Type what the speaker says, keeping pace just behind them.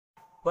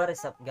What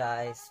is up,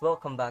 guys?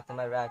 Welcome back to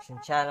my reaction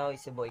channel.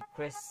 It's your boy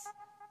Chris.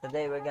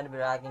 Today we're gonna be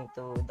reacting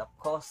to The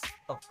Cost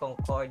of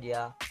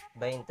Concordia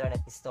by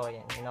Internet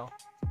Historian,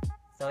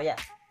 So yeah,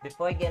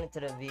 before I get into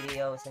the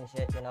videos and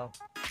shit,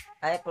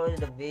 I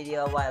uploaded a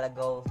video a while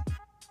ago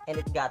and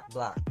it got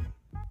blocked.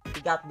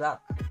 It got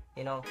blocked,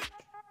 you know.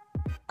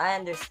 I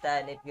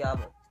understand if you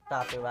have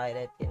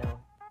copyrighted,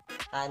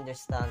 I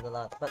understand a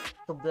lot. But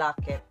to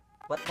block it,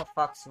 what the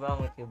fuck's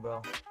wrong with you,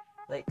 bro?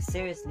 Like,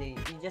 seriously,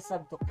 you just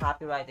have to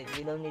copyright it.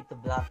 You don't need to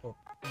block it.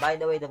 By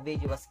the way, the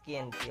video was Key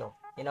and Peele,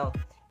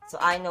 So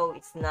I know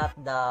it's not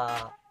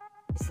the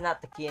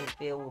Key and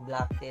Peele who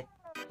blocked it,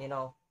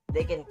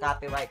 They can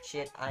copyright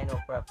shit, I know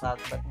for a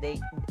fact, but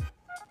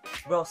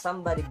bro,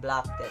 somebody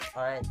blocked it,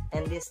 alright?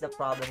 And this is the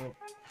problem.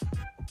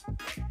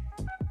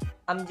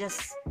 I'm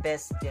just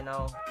pissed,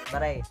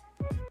 but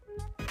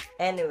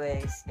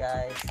anyways,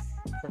 guys,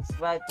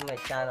 subscribe to my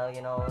channel,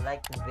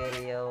 like the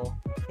video,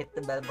 hit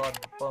the bell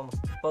button for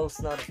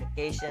post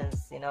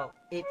notifications,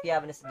 if you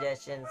have any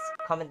suggestions,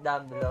 comment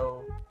down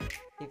below.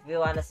 If you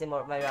want to see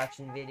more of my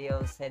reaction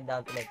videos, head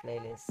down to my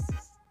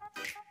playlists.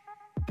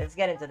 Let's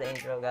get into the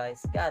intro,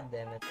 guys. God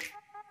damn it.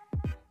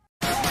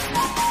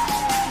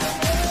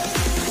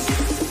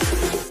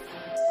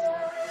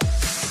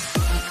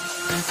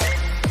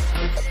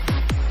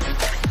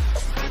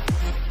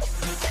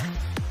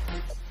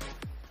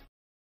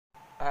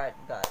 Alright,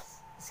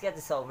 guys, let's get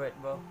this over it,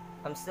 bro.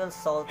 I'm still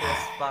salty as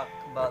fuck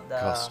about the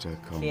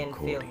Key and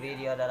Peele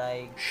video that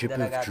I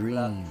got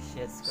blocked.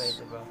 Shit's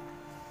crazy, bro.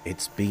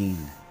 It's been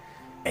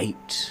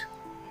 8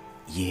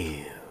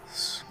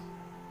 years.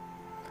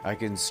 I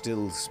can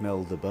still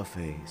smell the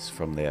buffets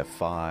from their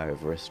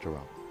 5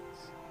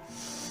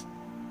 restaurants.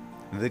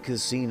 The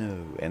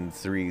casino and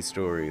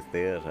 3-story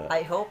theater.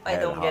 I hope I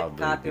don't get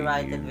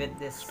copyrighted with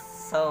this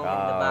song in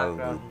the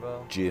background,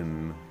 bro. The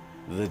gym,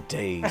 the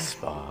day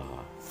spa,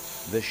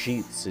 the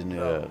sheets in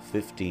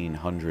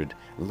 1,500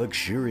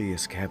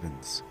 luxurious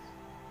cabins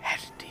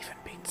hadn't even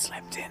been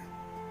slept in.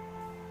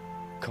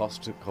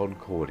 Costa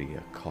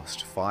Concordia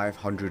cost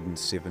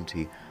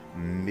 $570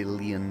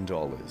 million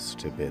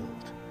to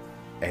build.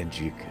 And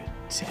you could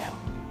tell.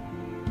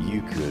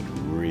 You could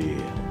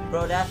really.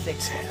 Bro, that's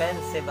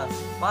expensive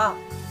as fuck.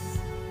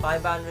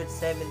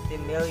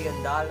 $570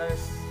 million.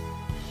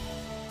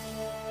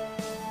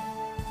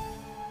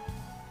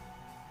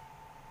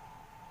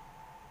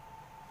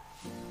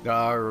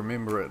 I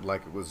remember it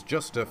like it was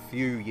just a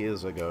few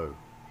years ago.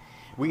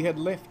 We had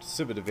left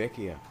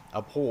Civitavecchia,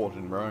 a port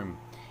in Rome,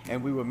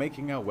 and we were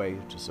making our way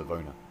to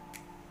Savona.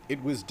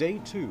 It was day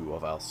 2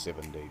 of our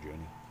 7-day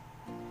journey.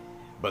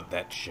 But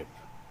that ship,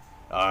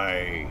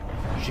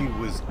 she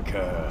was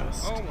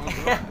cursed. Oh my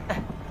god.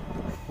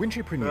 When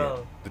she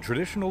premiered, the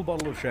traditional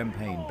bottle of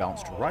champagne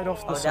bounced right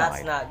off the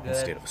side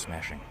instead of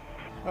smashing.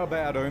 A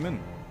bad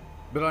omen.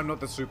 But I'm not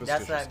the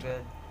superstitious. That's not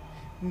good.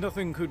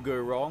 Nothing could go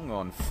wrong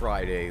on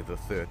Friday the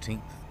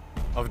 13th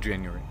of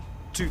January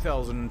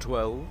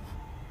 2012,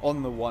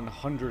 on the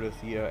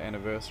 100th year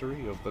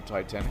anniversary of the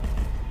Titanic,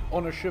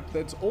 on a ship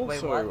that's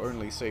also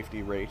only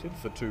safety rated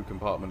for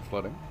 2-compartment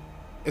flooding.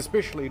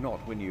 Especially not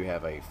when you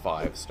have a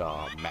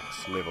 5-star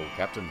max-level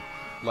captain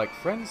like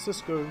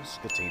Francisco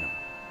Scatino,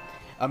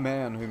 a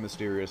man who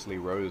mysteriously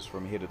rose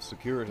from head of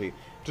security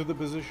to the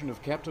position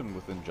of captain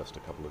within just a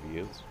couple of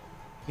years.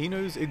 He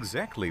knows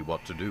exactly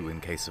what to do in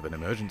case of an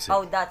emergency.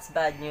 Oh, that's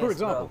bad news, for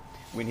example,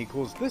 bro. When he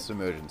caused this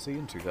emergency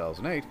in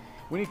 2008,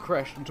 when he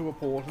crashed into a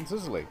port in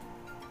Sicily.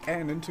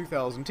 And in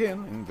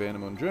 2010, in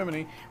Warnemünde,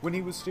 Germany, when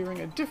he was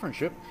steering a different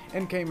ship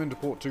and came into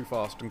port too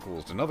fast and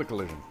caused another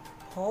collision.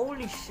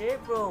 Holy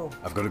shit, bro.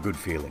 I've got a good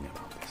feeling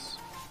about this.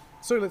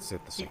 So let's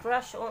set the scene. He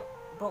crashed on...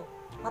 Bro,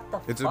 what the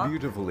fuck? It's a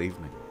beautiful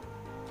evening.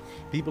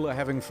 People are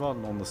having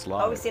fun on the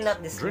slides. How is he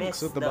not dismissed,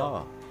 drinks at the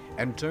bar.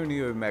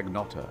 Antonio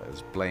Magnotta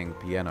is playing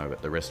piano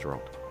at the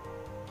restaurant.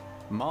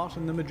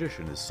 Martin the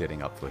Magician is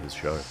setting up for his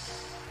show.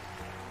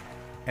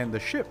 And the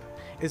ship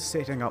is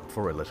setting up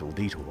for a little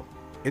detour.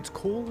 It's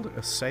called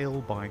a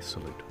sail-by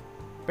salute.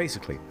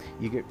 Basically,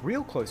 you get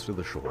real close to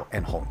the shore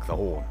and honk the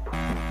horn.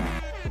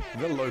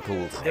 The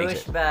locals hate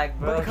it, bro.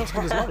 but the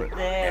customers love it,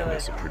 and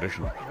it's a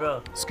tradition.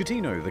 Bro,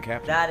 Scatino, the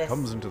captain,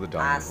 comes into the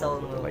dining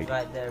room with the lady,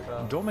 right there,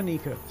 bro.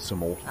 Dominica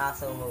Samorti.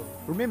 Asshole move.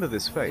 Remember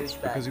this face,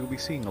 because you'll be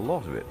seeing a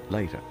lot of it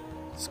later.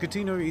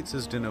 Scatino eats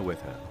his dinner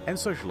with her, and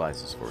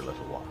socializes for a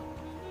little while.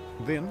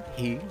 Then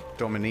he,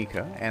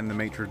 Dominica, and the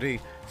maitre d'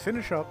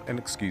 finish up and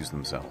excuse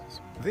themselves.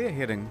 They're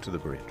heading to the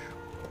bridge.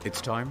 It's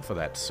time for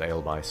that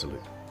sail-by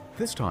salute.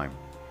 This time,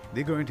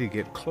 they're going to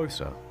get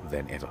closer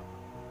than ever.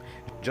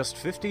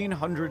 Just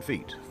 1,500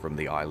 feet from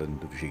the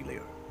island of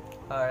Giglio.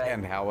 Alright.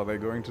 And how are they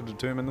going to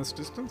determine this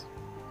distance?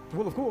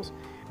 Well, of course,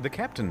 the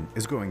captain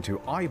is going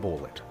to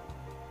eyeball it.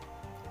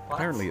 What?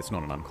 Apparently it's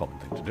not an uncommon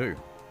thing to do.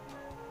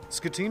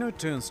 Scatino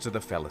turns to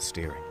the fella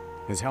steering,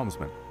 his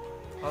helmsman,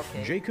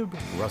 Jacob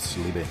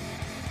Ruslibin.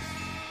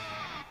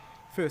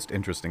 First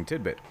interesting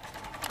tidbit.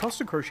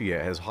 Costa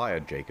Crociere has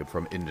hired Jacob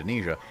from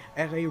Indonesia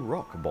at a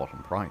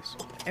rock-bottom price,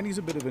 and he's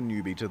a bit of a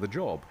newbie to the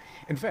job.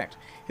 In fact,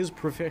 his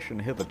profession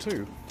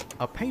hitherto,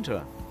 a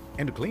painter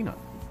and a cleaner.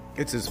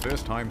 It's his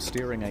first time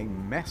steering a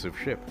massive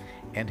ship,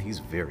 and he's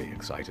very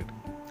excited.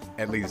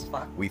 At least,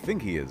 we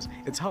think he is.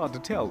 It's hard to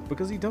tell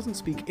because he doesn't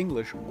speak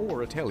English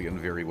or Italian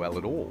very well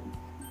at all.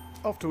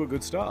 Off to a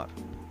good start.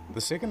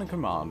 The second in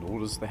command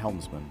orders the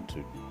helmsman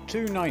to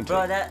 290.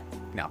 Bro, that...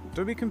 Now,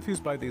 don't be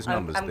confused by these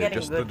numbers, they're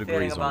just the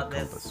degrees on the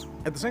compass.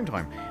 At the same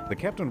time, the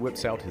captain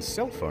whips out his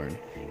cell phone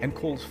and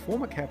calls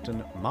former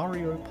captain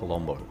Mario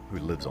Palombo, who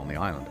lives on the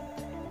island.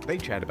 They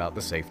chat about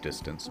the safe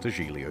distance to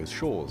Giglio's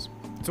shores.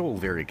 It's all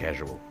very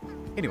casual.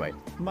 Anyway,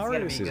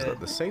 Mario says that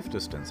the safe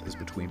distance is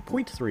between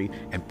 0.3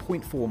 and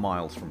 0.4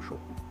 miles from shore.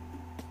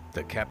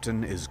 The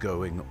captain is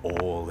going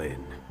all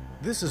in.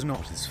 This is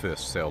not his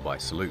first sail by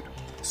salute,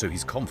 so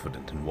he's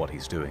confident in what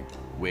he's doing.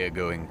 We're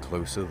going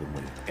closer than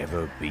we've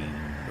ever been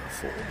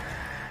before.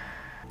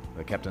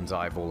 The captain's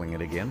eyeballing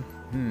it again.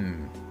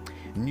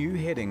 New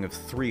heading of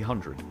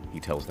 300, he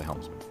tells the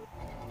helmsman.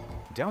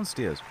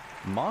 Downstairs,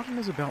 Martin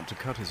is about to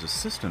cut his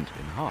assistant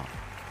in half.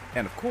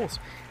 And of course,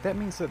 that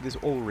means that there's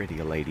already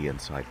a lady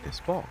inside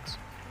this box.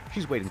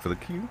 She's waiting for the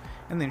cue,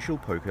 and then she'll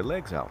poke her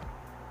legs out.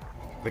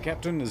 The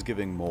captain is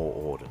giving more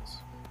orders.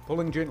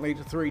 Pulling gently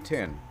to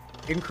 310.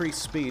 Increase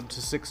speed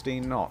to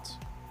 16 knots.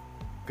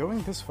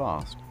 Going this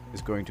fast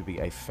is going to be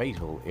a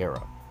fatal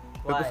error.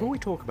 But before we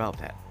talk about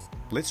that,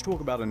 let's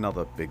talk about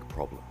another big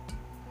problem.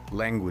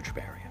 Language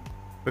barrier.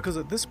 Because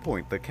at this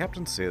point, the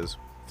captain says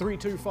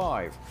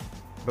 325,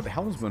 but the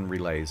helmsman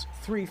relays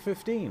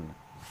 315.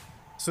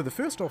 So the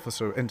first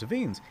officer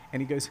intervenes,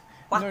 and he goes,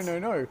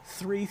 no,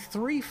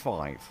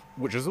 335,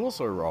 which is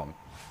also wrong.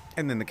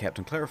 And then the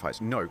captain clarifies,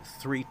 no,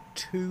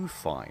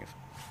 325.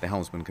 The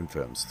helmsman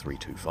confirms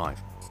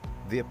 325.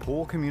 Their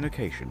poor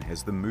communication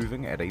has them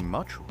moving at a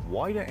much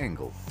wider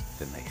angle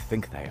than they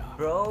think they are.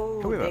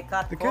 Bro,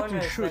 however, the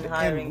captain should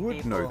and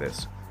would know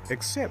this,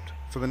 except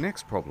for the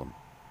next problem,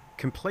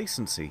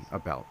 complacency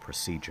about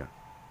procedure.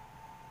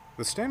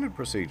 The standard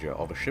procedure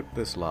of a ship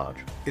this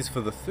large is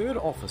for the third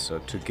officer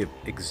to give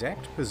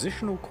exact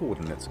positional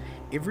coordinates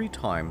every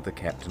time the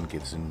captain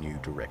gives a new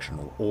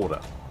directional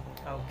order.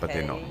 Okay. But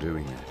they're not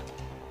doing that.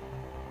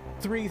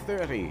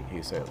 330,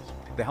 he says.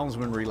 The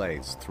helmsman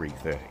relays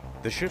 330.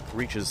 The ship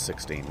reaches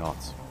 16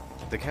 knots.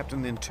 The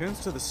captain then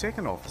turns to the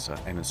second officer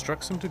and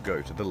instructs him to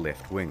go to the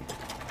left wing.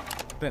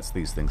 That's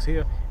these things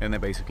here, and they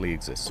basically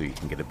exist so you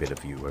can get a better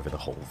view over the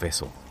whole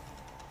vessel.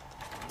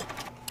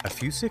 A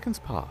few seconds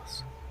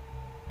pass,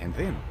 and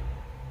then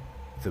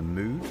the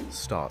mood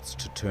starts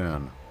to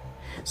turn.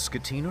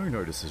 Scatino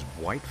notices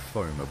white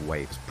foam of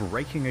waves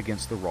breaking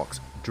against the rocks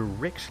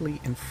directly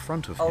in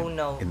front of him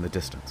in the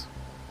distance.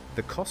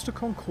 The Costa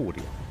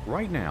Concordia,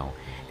 right now,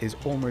 is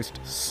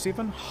almost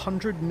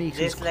 700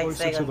 meters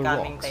closer to the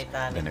rocks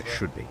than it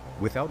should be.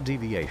 Without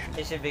deviation,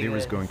 there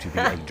is going to be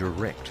a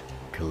direct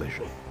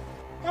collision.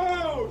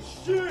 Oh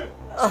shit!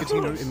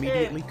 Scatino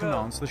immediately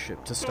commands the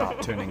ship to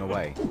start turning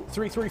away.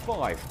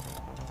 335.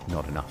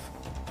 Not enough.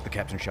 The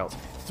captain shouts,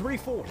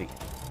 340.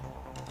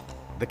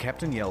 The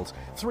captain yells,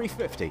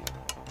 350.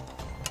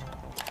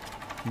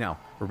 Now,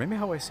 remember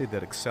how I said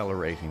that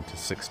accelerating to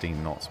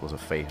 16 knots was a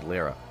fatal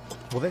error?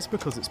 Well, that's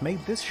because it's made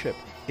this ship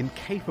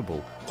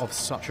incapable of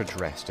such a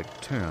drastic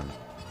turn.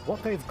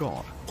 What they've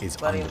got is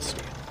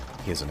understeer.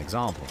 Here's an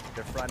example.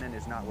 The front end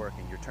is not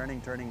working. You're turning,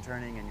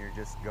 and you're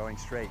just going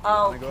straight. You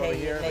want to go over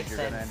here, but you're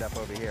going to end up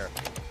over here.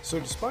 So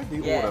despite the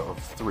order of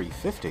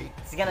 350,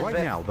 right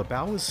now the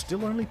bow is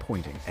still only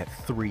pointing at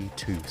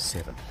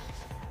 327.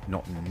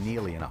 Not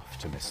nearly enough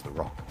to miss the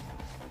rock.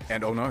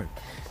 And oh no,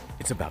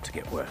 it's about to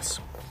get worse.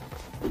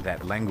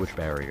 That language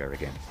barrier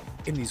again.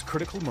 In these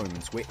critical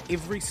moments where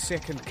every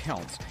second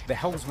counts, the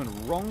helmsman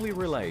wrongly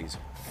relays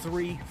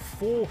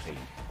 340.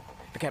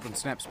 The captain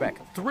snaps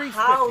back,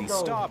 350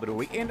 starboard or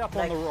we end up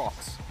on the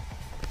rocks.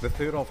 The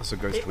third officer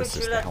goes to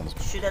assist the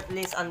helmsman. Should at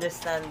least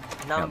understand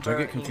number. Now, don't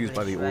get confused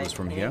by the orders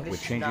from here. English We're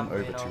changing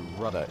over to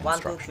rudder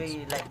 1, 2, instructions.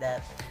 3, like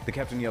that. The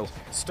captain yells,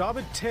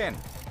 starboard 10,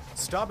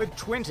 starboard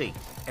 20,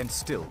 and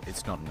still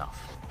it's not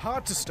enough.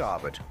 Hard to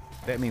starboard.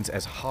 That means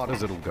as hard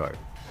as it'll go.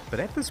 But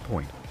at this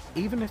point,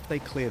 even if they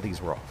clear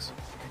these rocks,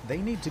 they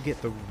need to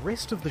get the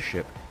rest of the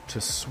ship to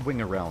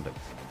swing around it.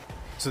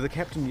 So the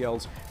captain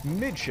yells,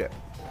 midship,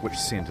 which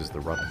centers the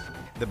rudder.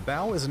 The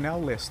bow is now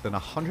less than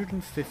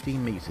 150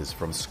 meters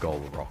from Skull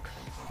Rock.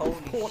 Holy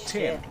Port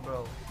shit, 10.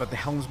 bro. But the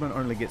helmsman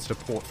only gets to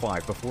port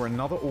 5 before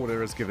another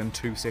order is given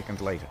 2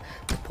 seconds later.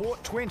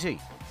 Port 20.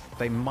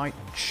 They might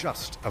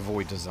just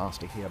avoid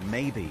disaster here,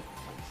 maybe.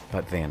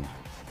 But then,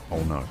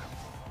 oh no.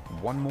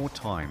 One more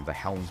time, the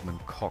helmsman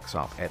cocks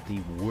up at the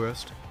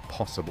worst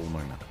possible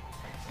moment.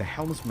 The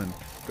helmsman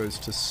goes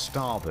to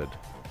starboard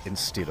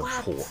instead of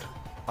port,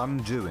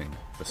 undoing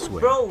the swing.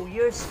 Bro,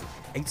 you're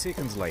 8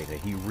 seconds later,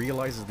 he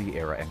realizes the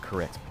error and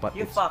corrects, but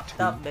you it's fucked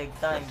too up big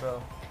time,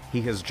 bro.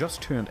 He has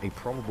just turned a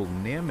probable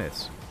near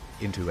miss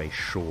into a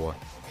sure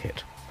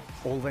hit.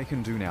 All they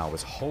can do now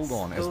is hold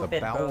on as the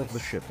bow of the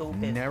ship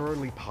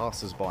narrowly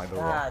passes by the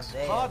rocks.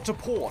 Damn. Hard to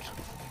port.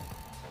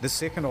 The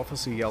second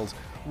officer yells,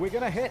 "We're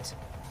gonna hit!"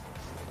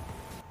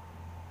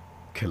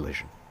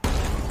 Collision.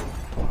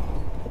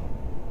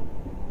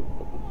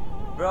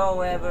 Bro,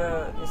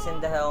 whoever is in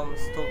the helm,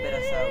 stupid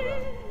as hell, bro.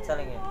 I'm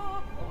telling you.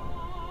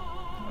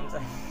 I'm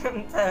telling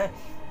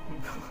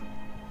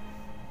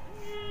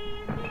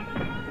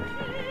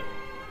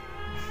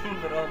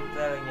bro, I'm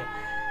telling you.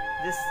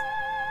 This,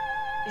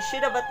 you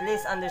should have at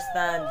least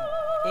understand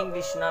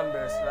English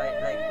numbers,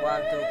 right? Like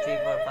 1, 2, 3,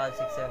 4, 5,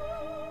 6, 7,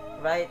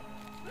 right?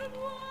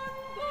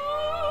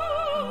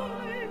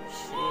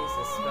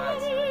 Jesus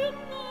Christ.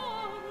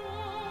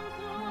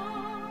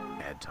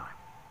 Ad time.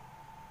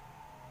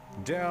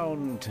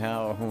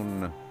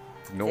 Downtown,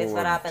 North This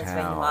what happens when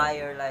you Town.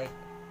 hire like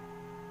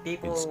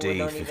people It's who day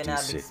don't even have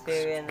 56,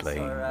 experience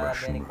playing or have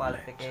Russian any roulette.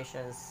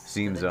 qualifications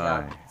Seems to the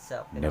job I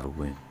itself, you never know?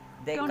 win.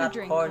 They Gonna cut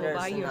drink all corners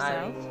by in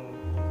yourself?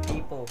 hiring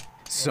people.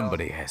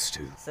 Somebody has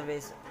to. So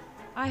basically,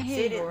 I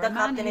hear see, you're the a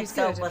man captain who's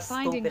itself good at was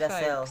finding stupid as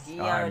hell. folks. He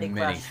I'm already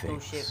many crashed 2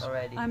 things. ships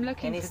already. I'm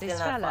looking and for he's this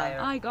still not fella. fired.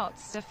 I got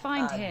to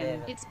find Ah, him.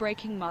 damn it. It's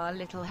breaking my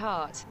little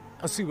heart.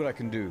 I'll see what I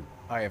can do.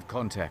 I have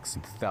contacts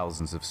in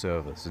thousands of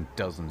servers in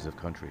dozens of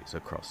countries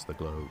across the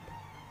globe.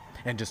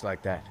 And just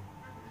like that,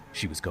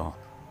 she was gone.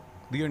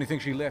 The only thing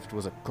she left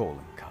was a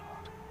calling card.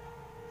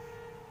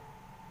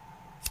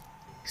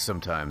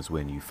 Sometimes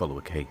when you follow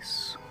a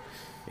case,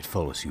 it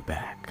follows you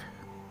back.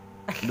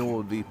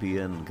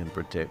 NordVPN can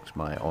protect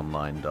my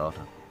online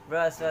data.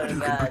 Bro, it's very But who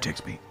can bad.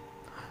 protect me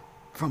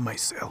from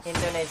myself?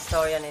 Internet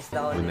historian is the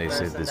only When they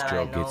said person this that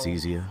job I know gets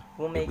easier,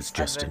 who it makes was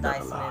just another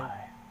advertisement lie.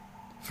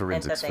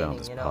 Forensics found entertaining,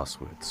 his you know?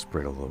 password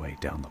spread all the way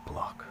down the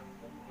block.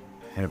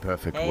 In a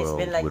perfect And it's world,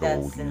 been like we'd that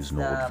all since use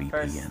the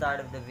first NordVPN. start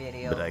of the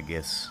video. But I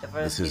guess The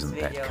first this isn't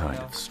video, that kind you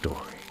know? of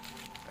story.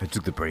 I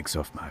took the brakes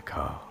off my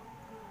car.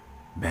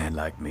 A man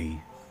like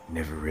me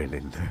never really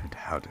learned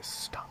how to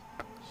stop.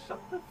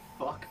 Shut the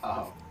fuck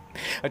up.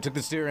 I took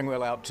the steering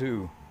wheel out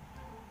too.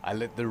 I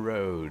let the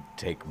road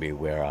take me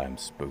where I'm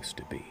supposed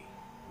to be.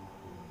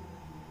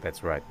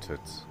 That's right,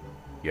 Toots.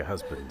 Your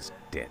husband's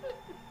dead.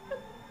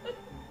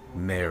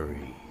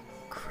 Merry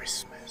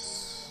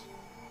Christmas.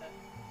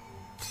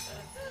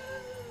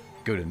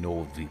 Go to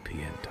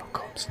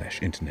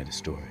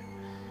nordvpn.com/internethistorian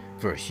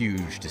for a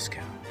huge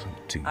discount on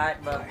 2 Alright,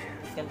 bro. plans.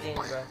 Let's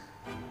continue, bro.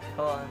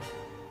 Go on.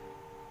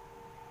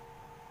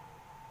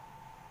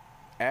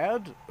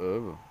 Ad?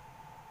 Oh.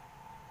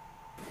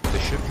 The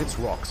ship hits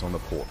rocks on the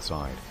port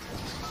side.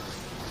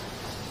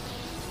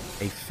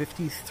 A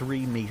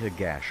 53-meter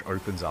gash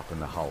opens up in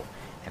the hull,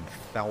 and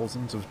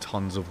thousands of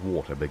tons of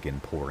water begin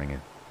pouring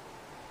in.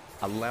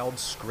 A loud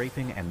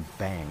scraping and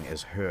bang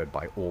is heard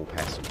by all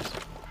passengers.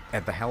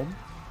 At the helm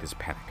is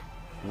panic.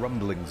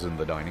 Rumblings in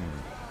the dining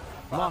room.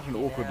 Martin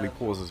awkwardly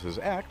pauses his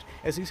act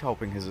as he's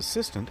helping his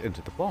assistant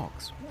into the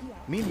box.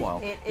 Meanwhile,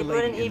 It the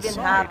wouldn't lady even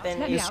inside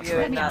happen is if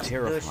you're not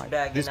terrified.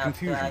 douchebag There's enough to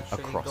confusion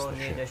actually across go the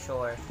near ship. the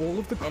shore. All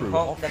of the and crew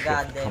honk off the shift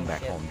goddamn come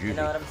back ship. on duty. You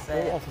know what I'm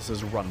saying? All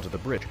officers run to the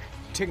bridge.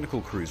 Technical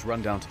crews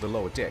run down to the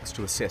lower decks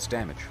to assess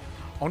damage.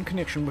 On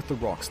connection with the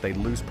rocks, they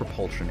lose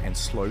propulsion and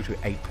slow to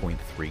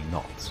 8.3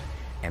 knots.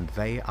 And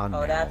they are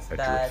now that's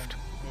bad. adrift.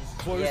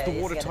 Close Yeah, the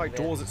it's watertight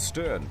getting doors at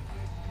stern.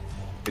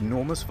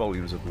 Enormous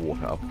volumes of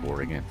water are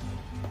pouring in.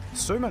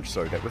 So much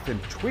so that within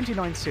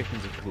 29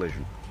 seconds of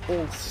collision,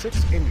 all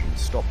 6 engines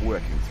stop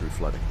working through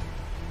flooding.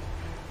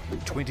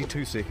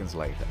 22 seconds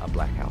later, a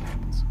blackout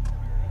happens.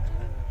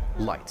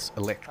 Lights,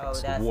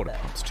 electrics, that's water bad.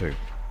 pumps too.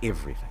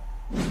 Everything.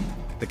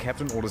 The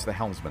captain orders the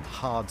helmsman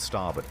hard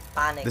starboard.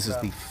 Panic, This is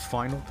bro. the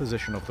final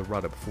position of the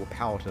rudder before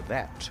power to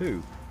that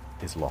too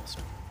is lost.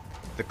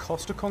 The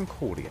Costa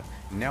Concordia,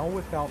 now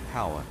without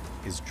power,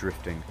 is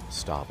drifting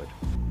starboard,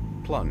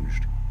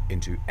 plunged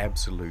into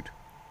absolute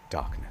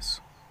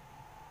darkness.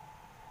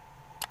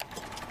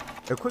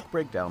 A quick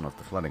breakdown of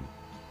the flooding.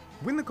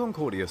 When the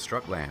Concordia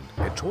struck land,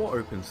 it tore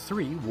open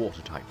 3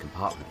 watertight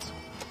compartments.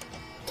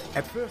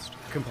 At first,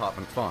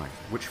 compartment 5,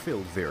 which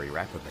filled very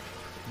rapidly.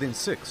 Then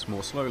 6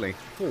 more slowly,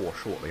 4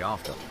 shortly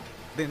after.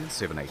 Then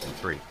 7, 8 and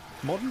 3.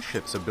 Modern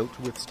ships are built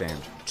to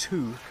withstand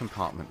 2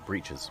 compartment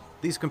breaches.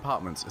 These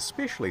compartments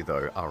especially,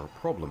 though, are a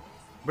problem,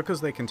 because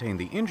they contain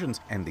the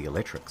engines and the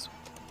electrics.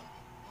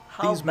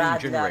 How These main bad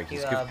luck generators you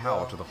give have, power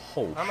bro. to the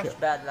whole How ship. much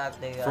bad luck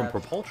do you From have?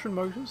 propulsion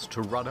motors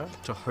to rudder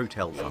to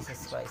hotel Jesus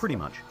functions, Christ. pretty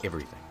much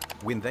everything.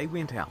 When they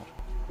went out,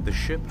 the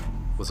ship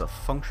was a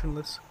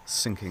functionless,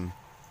 sinking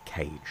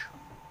cage.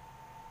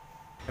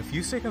 A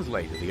few seconds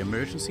later, the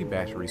emergency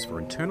batteries for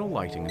internal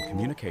lighting and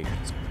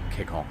communications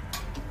kick on.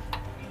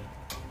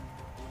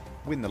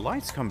 When the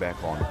lights come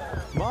back on,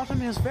 Martin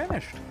has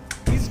vanished.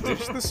 He's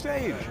ditched the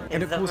stage,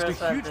 and it the caused a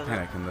first one huge to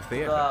panic in the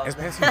theatre go out. as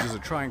passengers are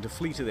trying to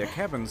flee to their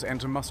cabins and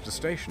to muster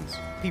stations.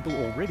 People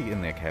already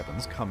in their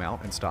cabins come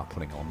out and start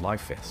putting on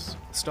life vests.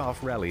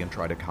 Staff rally and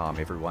try to calm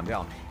everyone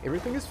down.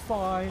 Everything is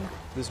fine.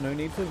 There's no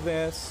need for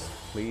vests.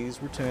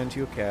 Please return to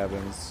your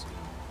cabins.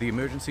 The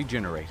emergency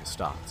generator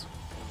starts.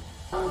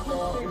 All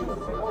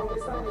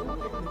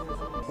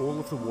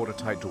of the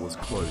watertight doors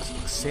close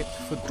except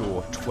for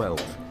door 12,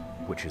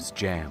 which is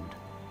jammed.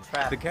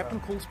 Trap, The captain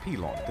calls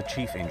Pilon, the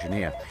chief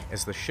engineer,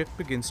 as the ship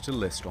begins to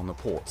list on the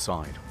port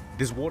side.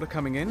 There's water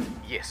coming in?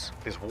 Yes,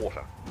 there's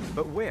water.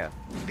 But where?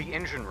 The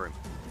engine room.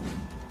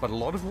 But a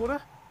lot of water?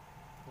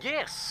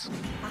 Yes!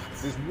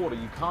 There's water,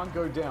 you can't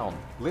go down.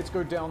 Let's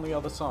go down the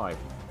other side.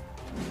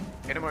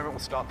 In a moment we'll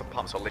start the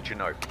pumps, I'll let you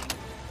know.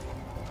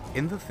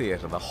 In the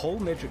theatre, the whole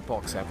magic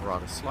box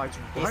apparatus slides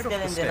right off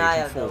the stage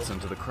and falls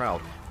into the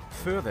crowd,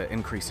 further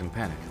increasing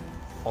panic.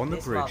 On the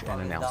bridge, an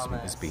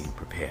announcement is being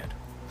prepared.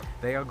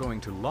 They are going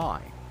to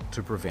lie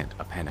to prevent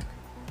a panic.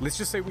 Let's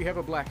just say we have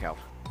a blackout.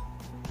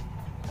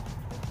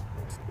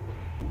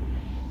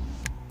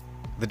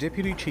 The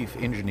Deputy Chief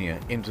Engineer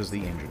enters the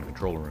engine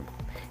control room.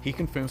 He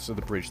confirms to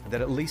the bridge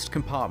that at least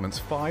compartments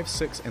 5,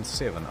 6, and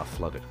 7 are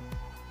flooded.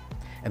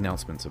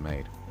 Announcements are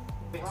made.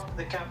 On behalf of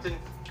the captain,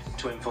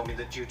 to inform you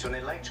that due to an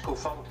electrical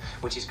fault,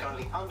 which is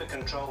currently under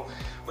control,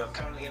 we're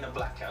currently in a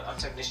blackout. Our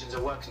technicians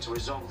are working to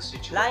resolve the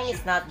situation. Lying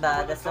is not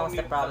bad, as long as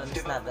the problem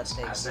is not that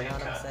big, you know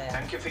what I'm saying?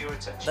 Thank you for your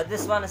attention. But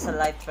this one is a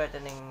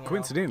life-threatening,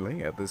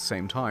 Coincidentally, at the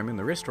same time in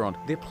the restaurant,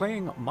 they're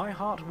playing My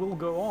Heart Will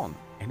Go On,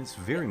 and it's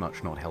very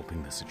much not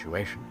helping the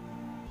situation.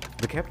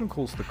 The captain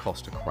calls the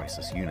Costa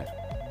Crisis Unit.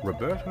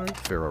 Roberto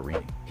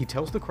Ferrarini. He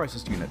tells the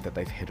crisis unit that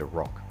they've hit a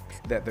rock,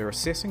 that they're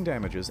assessing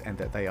damages, and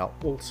that they are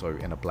also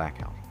in a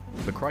blackout.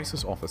 The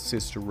crisis office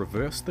says to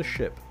reverse the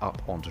ship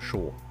up onto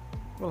shore.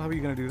 Well, how are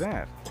you going to do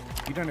that?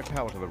 You don't have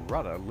power to the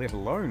rudder, let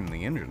alone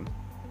the engine.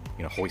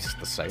 You know, hoist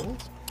the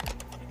sails?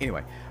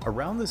 Anyway,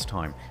 around this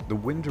time, the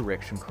wind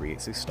direction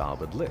creates a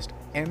starboard list,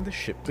 and the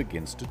ship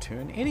begins to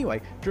turn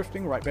anyway,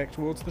 drifting right back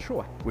towards the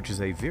shore, which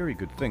is a very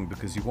good thing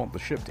because you want the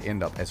ship to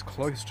end up as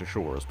close to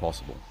shore as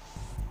possible.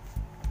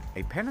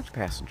 A panicked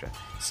passenger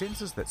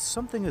senses that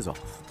something is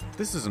off.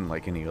 This isn't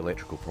like any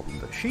electrical problem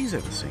that she's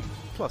ever seen.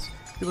 Plus,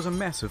 there was a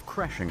massive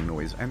crashing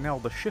noise and now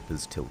the ship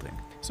is tilting.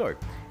 So,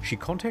 she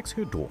contacts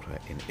her daughter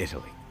in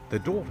Italy. The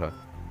daughter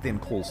then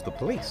calls the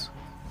police,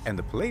 and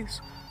the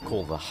police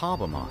call the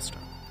harbour master.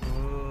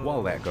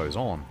 While that goes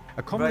on,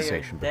 a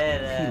conversation between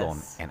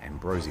Pilon and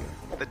Ambrosio.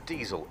 The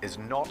diesel is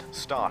not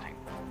starting.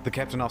 The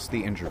captain asks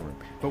the engine room,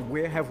 but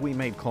where have we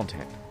made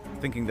contact?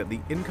 Thinking that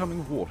the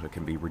incoming water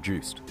can be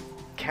reduced.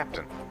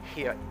 Captain,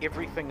 here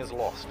everything is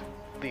lost.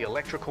 The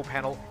electrical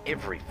panel,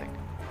 everything.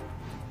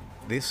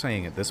 They're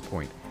saying at this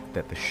point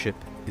that the ship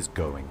is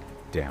going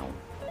down.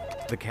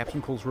 The captain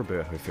calls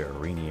Roberto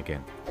Ferrarini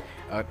again.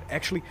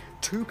 Actually,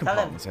 2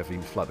 compartments have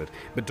been flooded,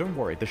 but don't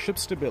worry, the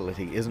ship's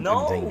stability isn't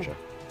in danger.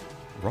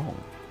 Wrong.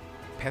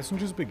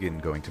 Passengers begin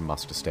going to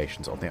muster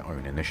stations on their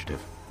own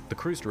initiative. The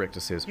cruise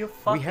director says,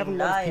 we have a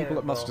lot of people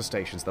at muster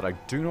stations that I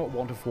do not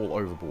want to fall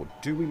overboard.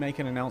 Do we make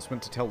an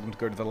announcement to tell them to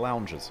go to the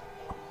lounges?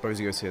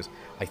 Bozio says,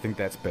 I think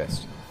that's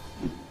best.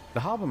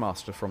 The harbour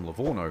master from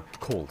Livorno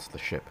calls the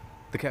ship.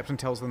 The captain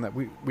tells them that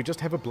we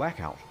just have a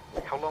blackout.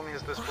 How long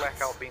has this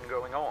blackout been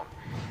going on?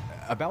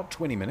 About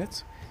 20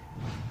 minutes.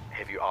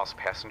 Have you asked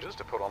passengers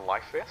to put on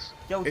life vests?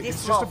 Yo,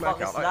 this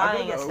motherfucker's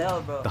lying as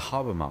hell, bro. The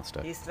harbour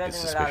master is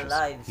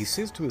suspicious. He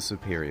says to his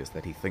superiors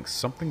that he thinks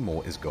something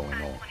more is going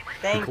on.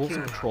 He calls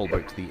a patrol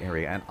boat to the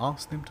area and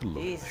asks them to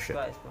look at the ship.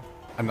 Christ,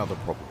 Another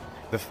problem.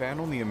 The fan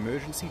on the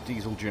emergency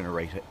diesel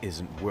generator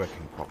isn't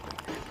working properly.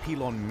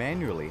 Pilon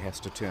manually has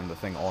to turn the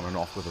thing on and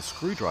off with a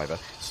screwdriver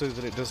so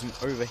that it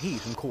doesn't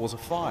overheat and cause a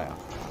fire.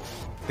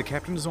 The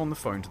captain is on the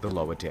phone to the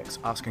lower decks,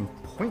 asking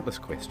pointless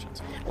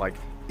questions, like,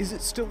 is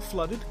it still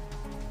flooded?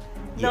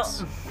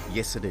 Yes.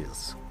 Yes, it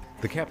is.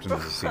 The captain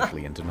is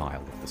essentially in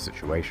denial of the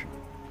situation.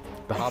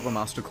 The harbour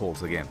master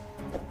calls again.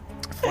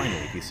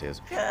 Finally, he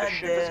says, the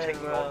ship is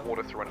taking on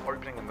water through an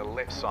opening in the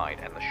left side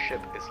and the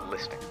ship is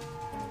listing.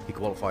 He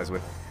qualifies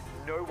with,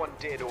 no one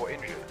dead or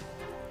injured.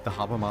 The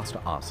harbour master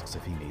asks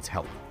if he needs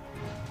help.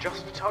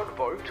 Just a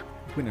tugboat?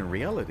 When in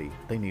reality,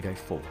 they need a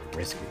full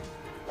rescue.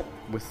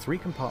 With 3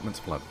 compartments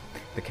flooded,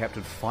 the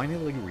captain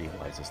finally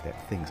realizes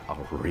that things are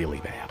really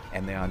bad,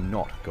 and they are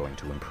not going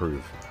to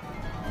improve.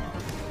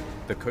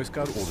 The Coast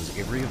Guard orders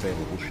every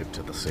available ship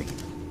to the scene.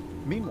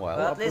 Meanwhile,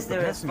 up with the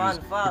passengers,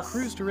 the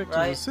cruise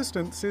director's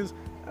assistant says,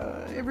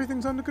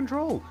 everything's under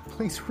control.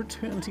 Please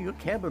return to your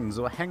cabins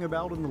or hang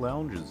about in the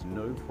lounges,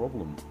 no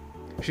problem.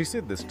 She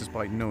said this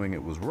despite knowing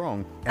it was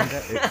wrong and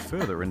that it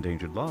further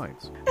endangered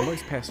lives.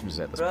 Most passengers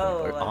at this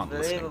point aren't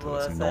listening to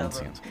this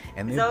nonsense,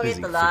 and they're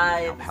busy figuring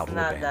out how to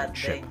abandon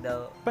ship.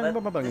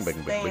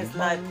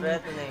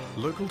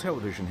 Local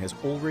television has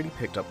already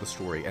picked up the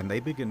story and they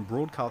begin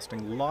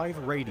broadcasting live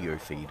radio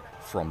feed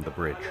from the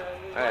bridge.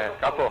 Hey,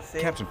 Capo.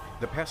 Captain,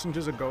 the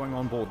passengers are going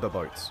on board the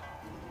boats.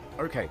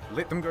 Okay,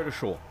 let them go to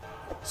shore.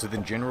 So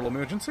then general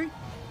emergency?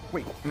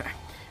 Wait,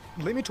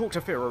 let me talk to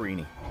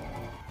Ferrarini.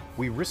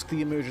 We risk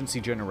the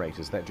emergency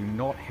generators that do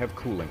not have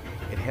cooling.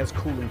 It has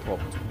cooling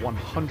problems,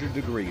 100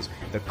 degrees.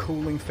 The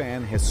cooling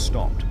fan has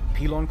stopped.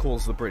 Pilon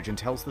calls the bridge and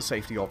tells the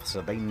safety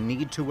officer they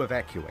need to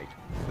evacuate.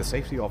 The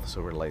safety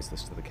officer relays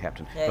this to the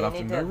captain, but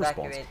after no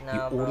response, he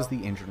orders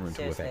the engine room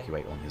to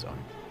evacuate on his own.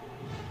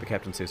 The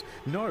captain says,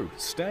 no,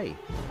 stay.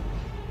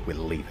 We're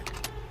leaving.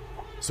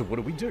 So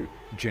what do?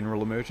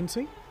 General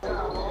emergency?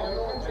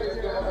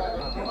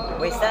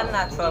 Waste that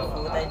natural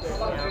footage,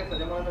 you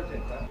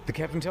know. The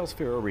captain tells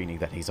Ferrarini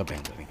that he's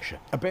abandoning ship.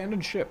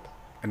 Abandon ship!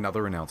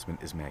 Another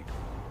announcement is made.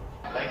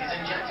 Ladies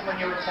and gentlemen,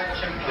 your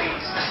attention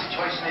please. The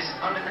situation is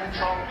under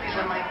control. Please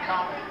remain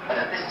calm. But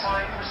at this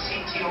time,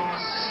 proceed to your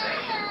muster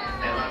station.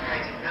 They're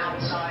located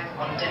outside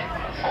on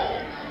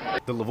deck 4.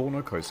 The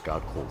Livorno Coast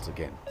Guard calls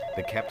again.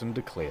 The captain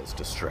declares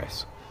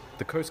distress.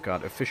 The Coast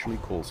Guard officially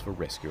calls for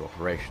rescue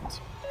operations.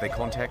 They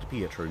contact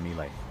Pietro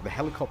Mille, the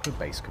helicopter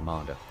base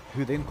commander,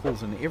 who then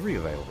calls in every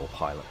available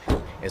pilot.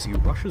 As he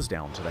rushes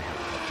down to the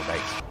helicopter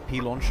base,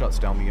 Pilon shuts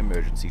down the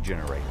emergency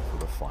generator for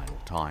the final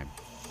time.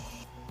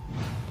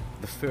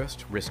 The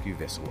first rescue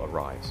vessel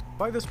arrives.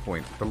 By this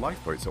point, the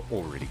lifeboats are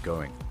already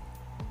going.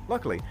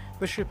 Luckily,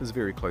 the ship is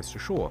very close to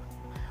shore.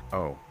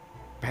 Oh,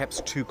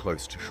 perhaps too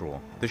close to shore.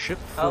 The ship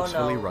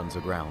forcefully runs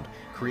aground,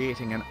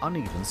 creating an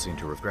uneven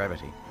center of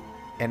gravity,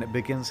 and it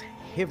begins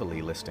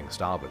heavily listing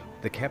starboard.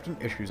 The captain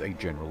issues a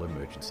general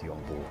emergency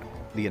on board.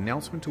 The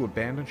announcement to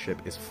abandon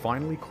ship is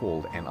finally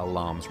called and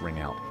alarms ring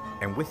out,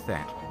 and with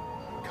that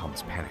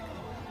comes panic.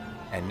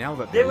 And now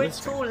that they're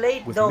listing, too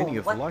late, with though. many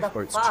of the What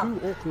lifeboats fuck? too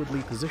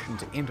awkwardly positioned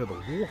to enter the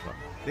water,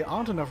 there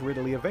aren't enough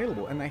readily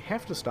available, and they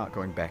have to start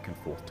going back and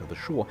forth to the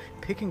shore,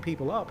 picking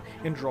people up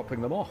and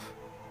dropping them off.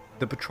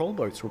 The patrol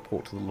boats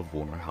report to the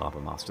Livorno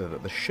harbour master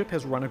that the ship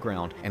has run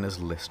aground and is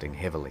listing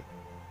heavily.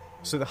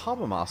 So the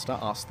harbour master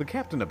asks the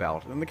captain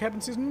about it, and the captain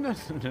says, no,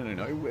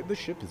 the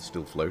ship is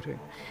still floating.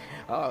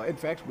 In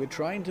fact, we're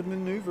trying to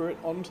maneuver it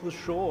onto the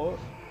shore.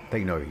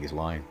 They know he's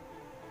lying.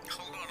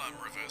 Hold on,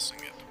 I'm reversing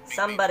it.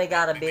 Somebody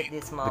gotta beat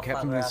this motherfucker. The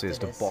captain then says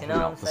to bottom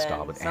out the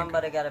starboard anchor.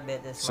 Somebody gotta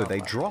beat this So they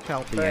motherfucker. drop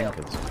out the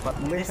anchors,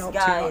 but let This out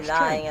guy too much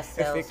lying chain, as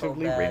hell so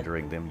effectively bad.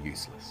 rendering them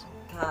useless.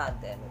 God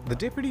damn it. The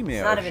deputy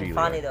mayor not of even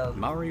funny, Giglio, though.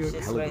 Mario It's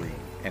just Pellegrini, crazy.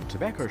 and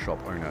tobacco shop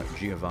owner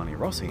Giovanni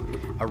Rossi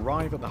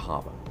arrive at the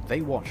harbour.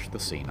 They watch the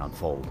scene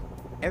unfold.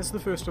 As the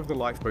first of the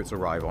lifeboats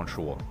arrive on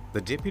shore,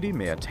 the deputy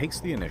mayor takes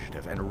the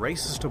initiative and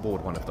races to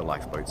board one of the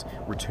lifeboats,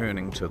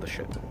 returning to the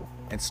ship,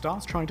 and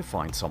starts trying to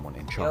find someone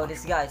in charge.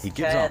 this guy's he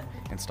gives Chad. up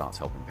and starts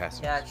helping He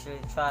passengers. actually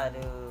tried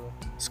to...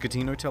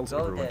 Scatino tells Go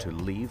everyone there. to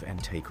leave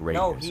and take No,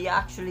 radios, he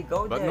actually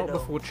go but there not though.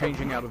 before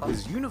changing out of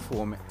his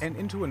uniform and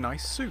into a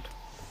nice suit.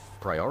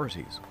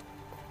 Priorities.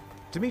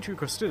 Dimitri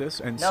Kostidis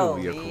and No,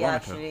 Silvia he Koronica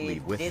actually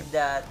leave with did him.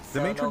 that The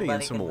so maitre d' and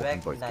nobody some could more can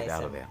both get recognize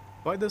out of him. there.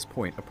 By this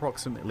point,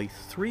 approximately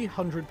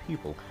 300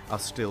 people are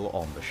still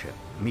on the ship.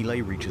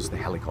 Mille reaches the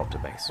helicopter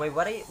base. Wait,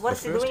 what's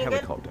The he first doing again?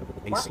 helicopter,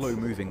 a What?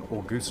 slow-moving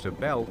Augusta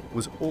Bell,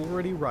 was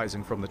already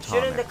rising from the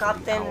tarmac Shouldn't the for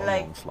captain, hour-long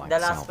like, flight the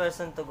last south.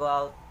 person to go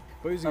out?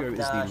 Bozio of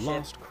is the the ship,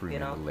 last crew you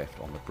know? member left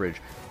on the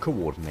bridge,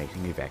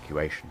 coordinating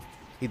evacuation.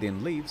 He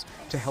then leaves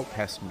to help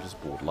passengers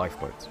board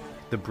lifeboats.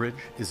 The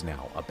bridge is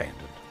now abandoned.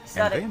 Is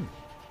And that it? then,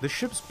 the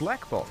ship's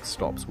black box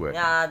stops working.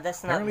 Yeah,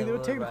 that's not Apparently the there are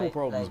rule, technical right?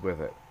 problems Like,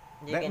 with it.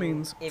 you That can-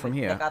 means, if from the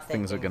here, captain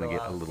things are can going to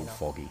go get a out, little you know.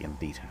 foggy in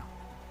detail.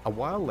 A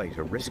while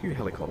later, rescue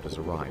helicopters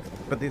arrive,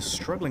 but they're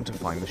struggling to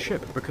find the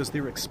ship because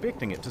they're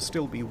expecting it to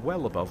still be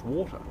well above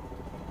water.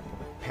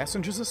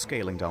 Passengers are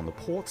scaling down the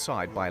port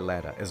side by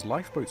ladder as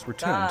lifeboats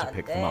return to God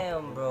pick them up.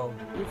 damn, bro.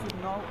 This is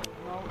no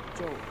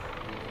joke.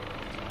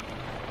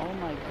 Oh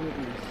my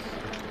goodness.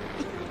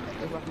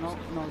 It was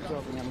no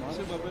joke, mi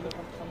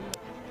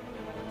amor.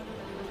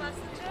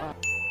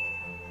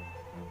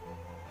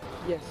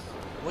 Yes.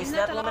 Who's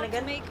that woman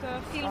again? Make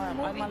a film I'm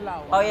movie.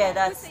 allowed. Oh yeah,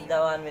 that's the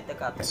one with the A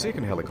captain.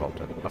 second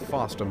helicopter, a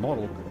faster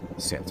model,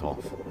 sets off.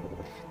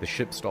 The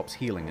ship stops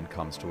heeling and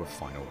comes to a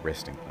final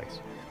resting place.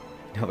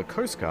 Now the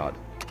Coast Guard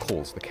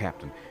calls the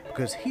captain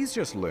because he's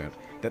just learnt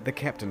that the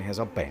captain has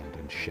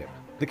abandoned ship.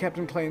 The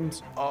captain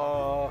claims,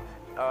 no,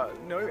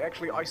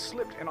 actually I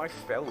slipped and I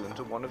fell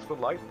into one of the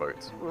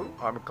lifeboats.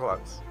 I'm a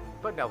klutz.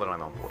 But now that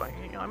I'm on board,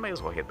 I may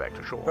as well head back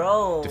to shore.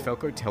 Bro.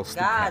 DeFalco tells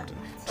the God. captain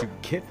to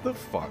get the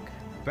fuck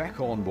back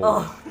on board.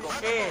 Oh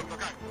shit.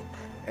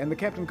 And the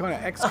captain kind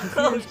of acts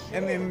confused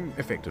and then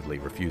effectively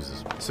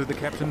refuses. So the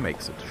captain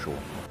makes it to shore.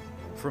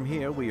 From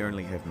here, we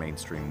only have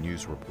mainstream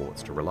news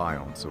reports to rely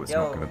on, so it's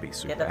Yo, not going to be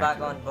super get the back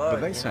accurate. on board,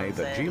 But they you know say what I'm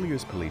that saying?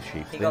 Giglio's police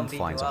chief He then gonna beat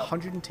finds you up.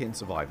 110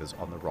 survivors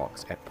on the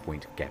rocks at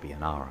Point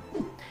Gabbianara.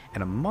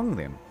 And among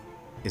them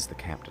is the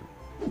captain.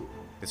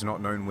 It's not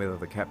known whether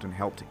the captain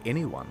helped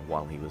anyone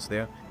while he was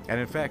there, and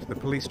in fact, the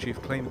police chief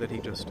claimed that he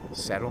just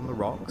sat on the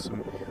rocks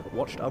and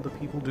watched other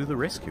people do the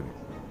rescuing.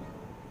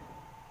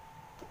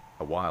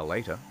 A while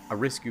later, a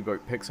rescue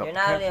boat picks up You're the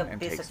not captain a and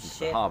piece takes of him to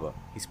the shit. harbour.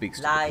 He speaks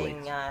to the Lying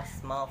police.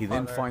 ass motherfucker. He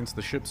then finds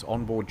the ship's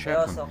onboard You're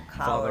chaplain, so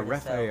Father coward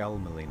as hell. Rafael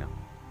Molina,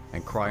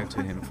 and cries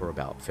to him for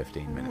about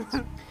 15 minutes.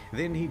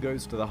 Then he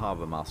goes to the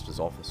harbour master's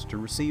office to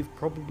receive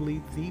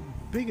probably the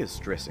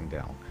biggest dressing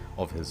down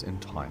of his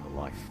entire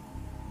life.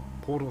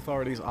 Port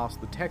authorities ask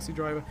the taxi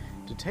driver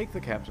to take the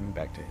captain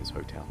back to his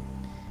hotel.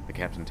 The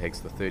captain takes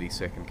the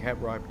 30-second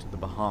cab ride to the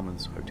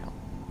Bahamas hotel.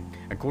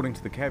 According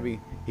to the cabbie,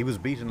 he was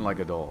beaten like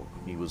a dog.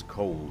 He was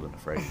cold and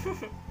afraid.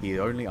 He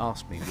only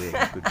asked me where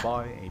he could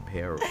buy a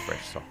pair of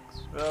fresh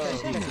socks.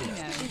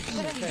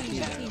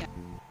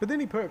 But then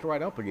he perked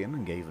right up again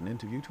and gave an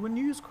interview to a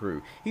news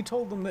crew. He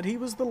told them that he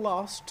was the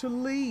last to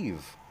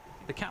leave.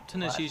 The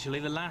captain is usually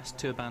the last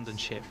to abandon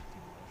ship.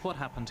 What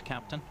happened to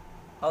Captain?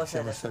 Oh,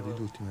 so that's the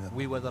rule.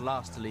 We were the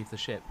last to leave the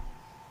ship.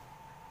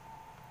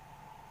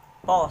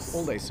 Pause.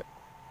 All they said.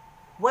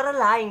 What a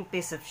lying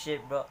piece of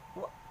shit, bro.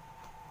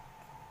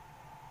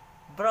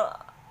 Bro,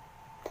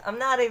 I'm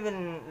not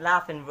even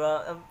laughing,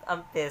 bro.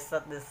 I'm pissed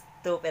at this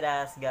stupid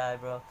ass guy,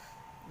 bro.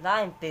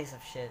 Lying piece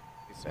of shit.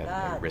 Said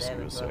God a rescue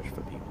damn it, search bro.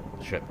 for people on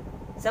the ship.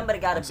 Somebody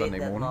gotta On beat Sunday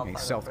that morning, a motherfucker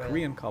South for real.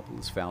 Korean couple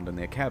is found in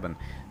their cabin,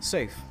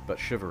 safe but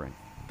shivering.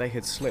 They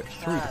had slept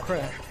through the God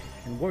crash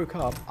and woke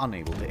up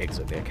unable to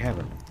exit their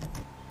cabin.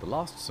 The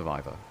last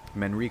survivor,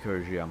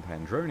 Manrico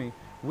Giampandroni,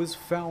 was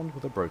found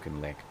with a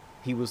broken leg.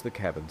 He was the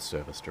cabin's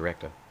service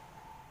director.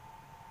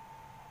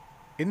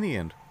 In the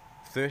end,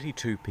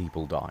 32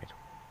 people died.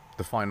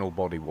 The final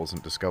body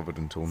wasn't discovered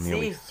until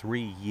nearly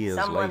 3 years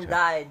someone later.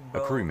 died,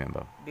 bro, a crew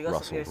member, because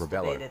Russell of your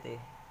Ravello, stupidity.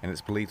 and it's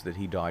believed that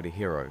he died a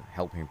hero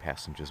helping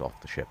passengers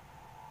off the ship.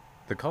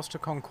 The Costa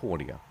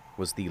Concordia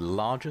was the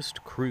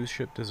largest cruise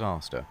ship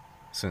disaster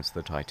since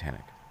the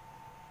Titanic.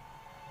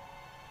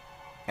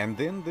 And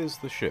then there's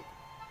the ship.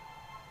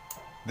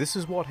 This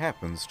is what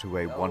happens to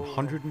a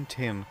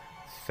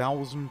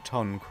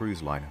 110,000-ton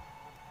cruise liner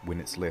when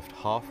it's left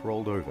half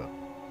rolled over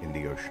in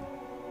the ocean.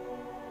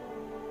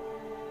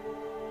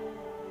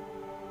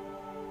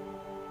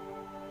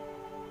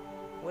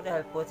 Who the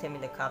hell put him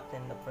in the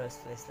captain in the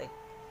first place? Like,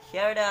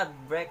 here they have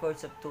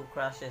records of 2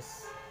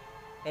 crashes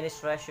in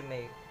his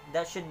resume.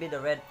 That should be the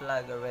red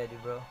flag already,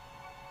 bro.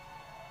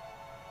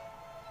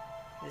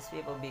 These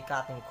people be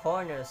cutting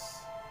corners,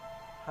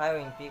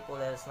 hiring people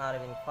that is not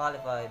even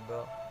qualified,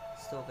 bro.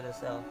 Stupid as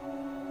hell.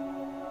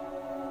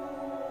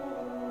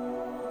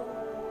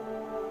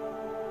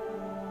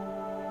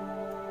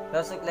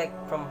 Those look like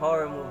from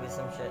horror movies,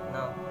 some shit.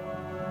 No.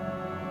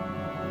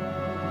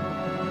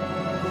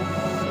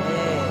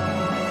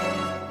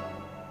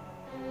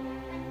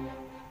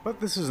 But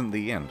this isn't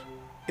the end.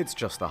 It's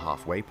just the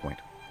halfway point.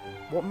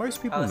 What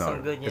most people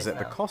know is that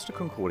the Costa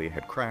Concordia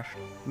had crashed,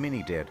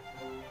 many dead,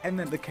 and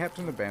that the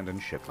captain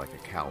abandoned ship like a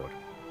coward.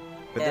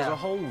 But there's a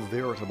whole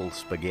veritable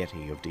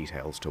spaghetti of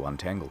details to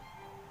untangle.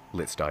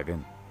 Let's dive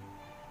in.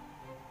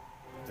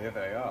 There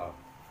they are.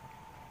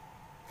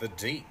 The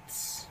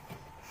deets.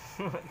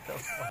 What the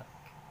fuck?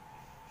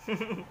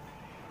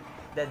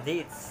 The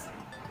deets.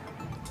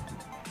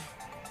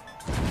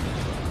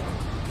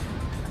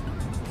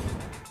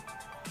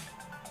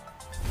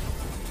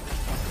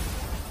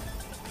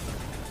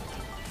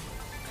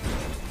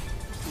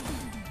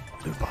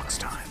 Blue box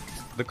time.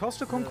 The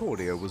Costa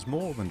Concordia was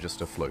more than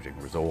just a floating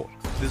resort.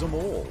 There's a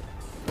mall,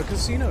 a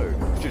casino,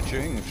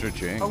 cha-ching,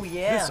 cha-ching. Oh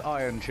yeah. This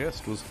iron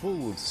chest was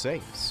full of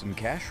safes and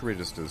cash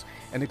registers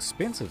and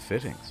expensive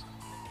fittings.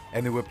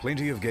 And there were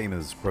plenty of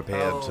gamers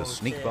prepared to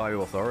sneak by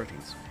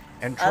authorities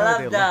and try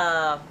their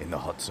luck in the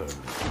hot zone.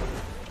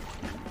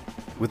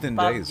 Within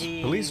days,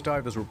 police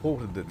divers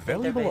reported that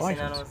valuable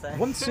items,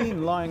 once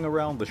seen lying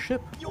around the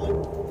ship,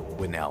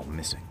 were now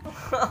missing.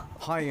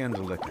 High-end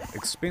liquor,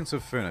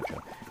 expensive furniture,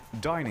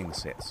 dining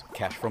sets,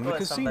 cash from the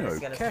casino,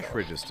 cash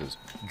registers,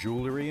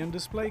 jewelry and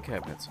display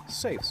cabinets,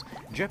 safes,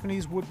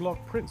 Japanese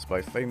woodblock prints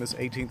by famous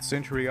 18th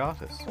century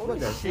artists, as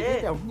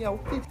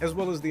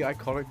well as the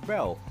iconic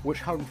bell, which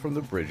hung from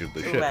the bridge of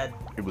the ship.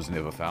 It was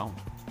never found.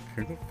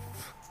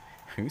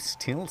 Who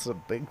steals a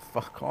big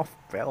fuck-off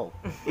bell?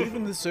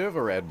 Even the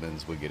server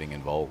admins were getting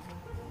involved.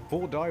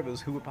 4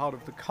 divers who were part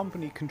of the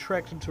company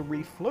contracted to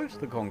refloat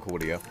the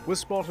Concordia were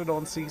spotted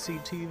on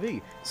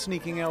CCTV,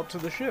 sneaking out to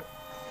the ship.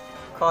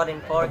 Caught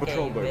in 4K, A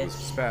patrol boat was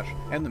dispatched,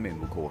 and the men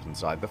were caught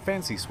inside the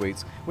fancy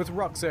suites with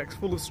rucksacks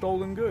full of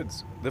stolen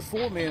goods. The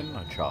 4 men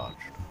are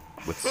charged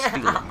with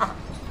stealing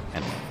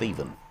and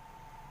thieving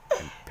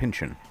and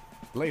pinching.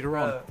 Later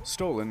on,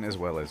 stolen as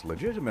well as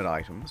legitimate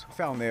items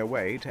found their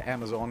way to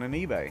Amazon and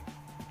eBay.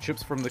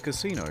 Chips from the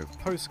casino,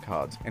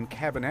 postcards, and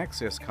cabin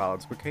access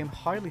cards became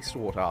highly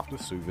sought after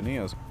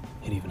souvenirs.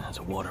 It even has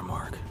a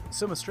watermark.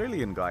 Some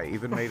Australian guy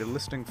even made a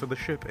listing for the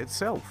ship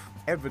itself,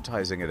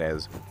 advertising it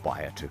as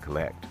buyer to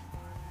collect.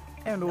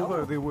 And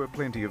although there were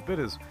plenty of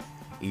bidders,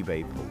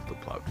 eBay pulled the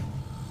plug.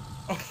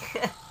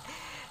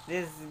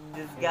 this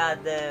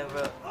goddamn,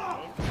 bro.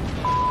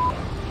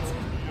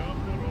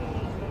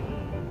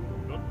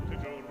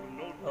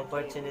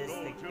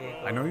 Opportunistic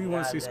people. I know you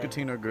want to see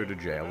Scatino go to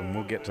jail, and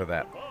we'll get to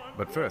that.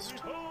 But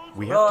first,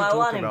 we have to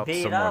talk about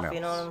someone else.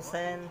 You know what I'm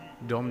saying?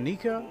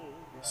 Dominika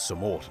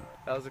Samorton.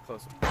 That was a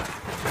close one.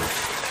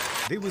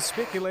 There was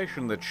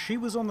speculation that she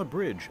was on the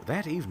bridge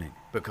that evening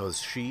because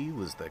she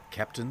was the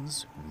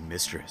captain's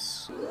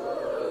mistress.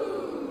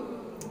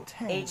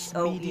 Intense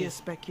media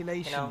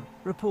speculation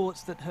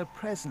reports that her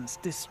presence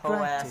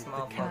distracted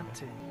the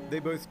captain. They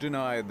both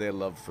denied their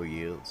love for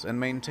years and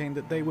maintained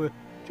that they were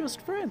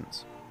just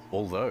friends.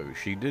 Although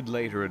she did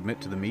later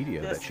admit to the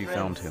media that she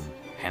found him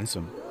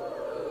handsome.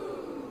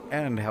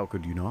 And how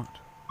could you not?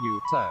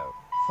 You so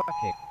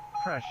fucking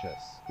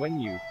precious when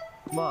you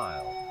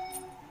smile.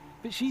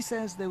 But she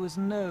says there was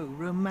no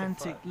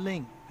romantic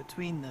link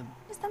between them.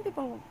 Some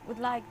people would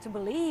like to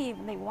believe,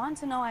 they want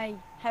to know I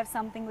have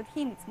something with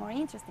him. It's more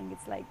interesting.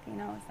 It's like, you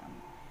know, some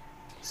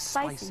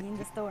spicy in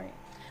the story.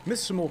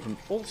 Miss Samorton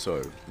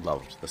also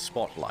loved the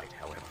spotlight,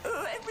 however.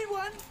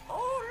 Everyone,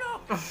 oh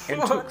look!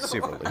 And took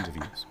several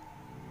interviews.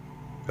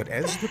 But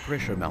as the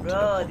pressure mounted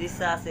upon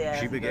her,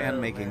 she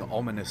began making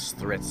ominous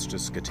threats to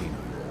Scatino,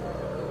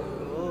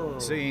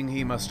 saying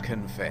he must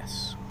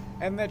confess,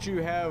 and that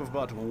you have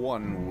but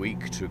 1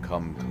 week to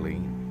come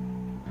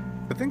clean.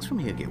 But things from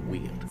here get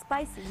weird.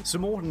 Spicy. Sir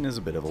Morton is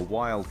a bit of a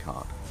wild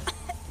card.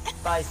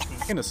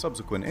 Spicy. In a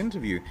subsequent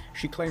interview,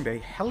 she claimed a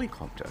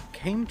helicopter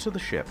came to the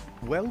ship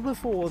well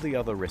before the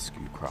other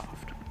rescue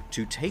craft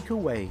to take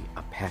away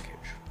a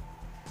package.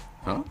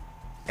 Huh?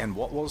 And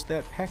what was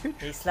that package?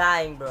 He's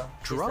lying, bro.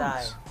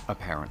 Drugs,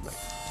 apparently.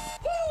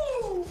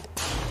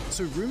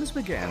 So rumors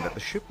began that the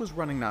ship was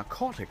running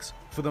narcotics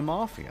for the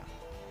mafia.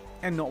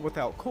 And not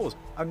without cause.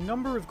 A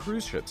number of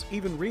cruise ships,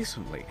 even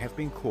recently, have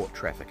been caught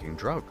trafficking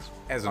drugs.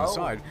 As an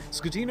aside,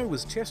 Scatino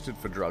was tested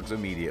for drugs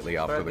immediately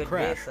after the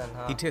crash.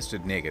 He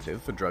tested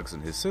negative for drugs in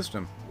his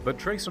system, but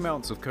trace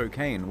amounts of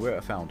cocaine were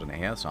found in a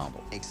hair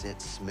sample. Makes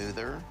it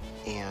smoother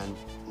and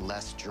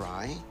less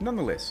dry.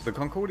 Nonetheless, the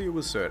Concordia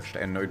was searched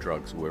and no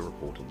drugs were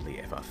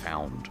reportedly ever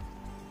found.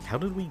 How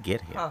did we get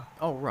here?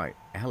 Oh right,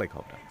 a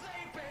helicopter.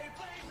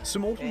 Sir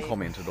Morton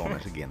commented on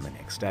it again the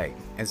next day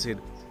and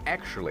said,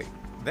 actually,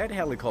 that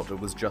helicopter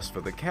was just for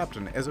the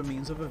captain as a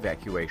means of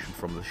evacuation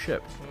from the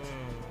ship.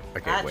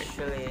 Okay,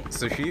 wait.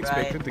 So she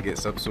expected to get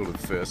some sort of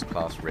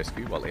first-class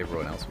rescue while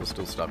everyone else was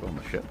still stuck on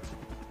the ship?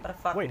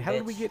 Wait, how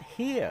did we get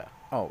here?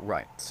 Oh,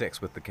 right,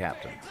 sex with the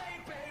captain.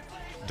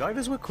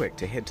 Divers were quick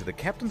to head to the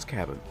captain's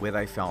cabin where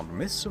they found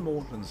Miss Sir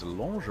Morton's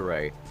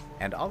lingerie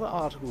and other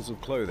articles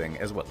of clothing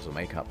as well as a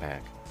makeup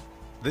bag.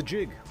 The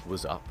jig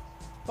was up,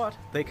 but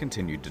they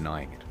continued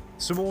denying it.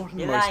 Sir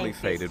Morton mostly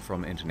faded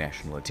from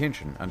international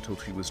attention until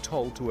she was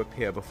told to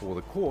appear before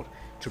the court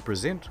to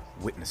present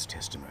witness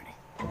testimony.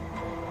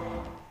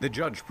 The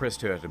judge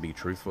pressed her to be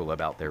truthful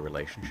about their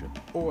relationship,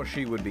 or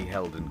she would be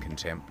held in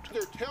contempt.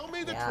 Either tell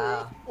me the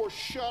truth or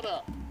shut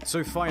up.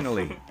 So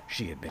finally,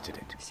 she admitted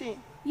it.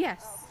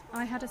 Yes,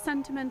 I had a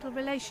sentimental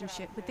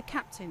relationship with the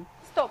captain.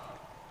 Stop.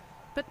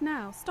 But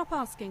now, stop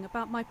asking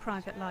about my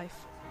private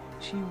life.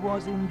 She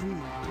was indeed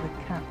the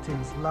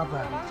captain's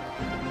lover.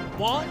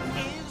 What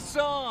is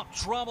up,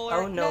 Trouble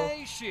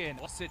Nation?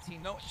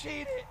 Scatino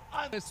cheated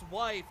on his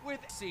wife with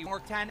C.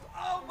 Morton.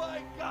 Oh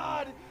my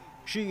god!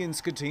 She and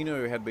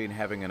Scatino had been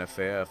having an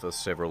affair for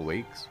several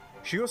weeks.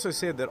 She also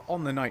said that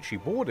on the night she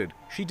boarded,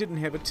 she didn't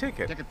have a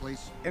ticket. Ticket,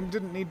 please. And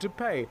didn't need to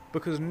pay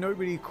because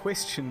nobody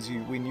questions you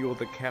when you're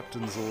the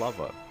captain's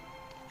lover.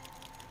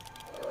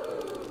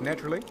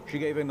 Naturally, she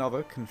gave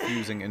another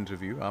confusing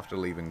interview after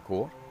leaving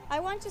court. I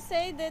want to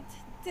say that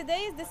today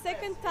is the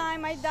second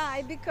time I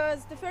die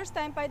because the first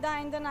time I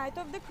died in the night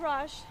of the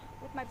crash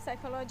with my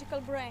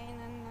psychological brain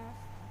and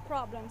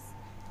problems.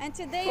 And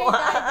today I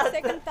died the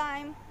second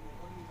time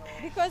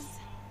because,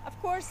 of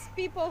course,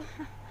 people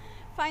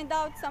find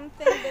out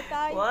something that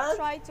I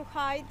try to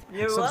hide.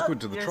 Subsequent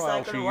to the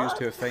trial, she used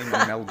her fame in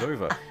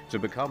Moldova to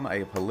become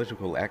a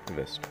political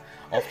activist,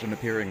 often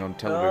appering on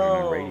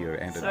television and radio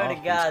and in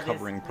articles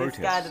covering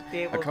protests,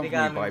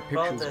 accompanied by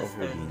pictures of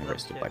her being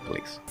arrested by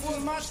police.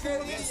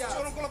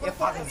 You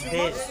fucking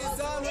bitch.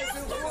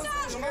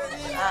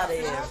 Out of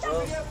here,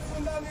 bro.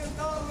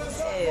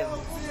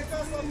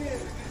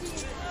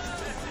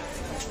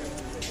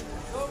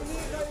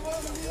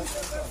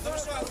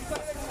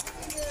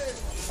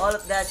 All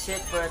of that shit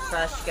for a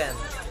trash can.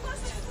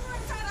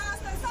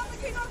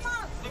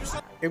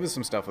 It was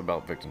some stuff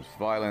about victims of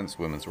violence,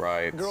 women's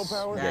rights, girl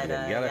power,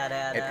 yada.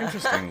 And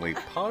interestingly,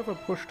 part of a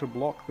push to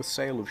block the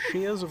sale of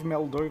shares of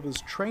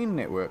Moldova's train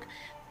network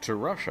to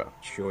Russia.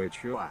 Sure.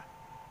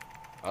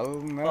 Other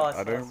than that,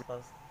 I don't...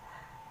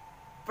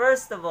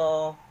 First of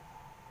all,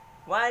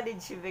 why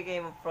did she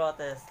become a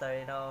protester,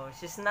 you know?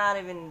 She's not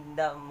even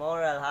the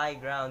moral high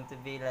ground to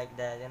be like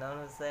that, you know what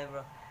I'm saying,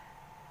 bro?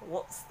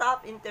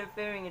 Stop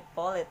interfering in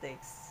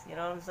politics, you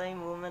know what I'm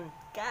saying, woman?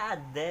 God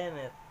damn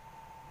it.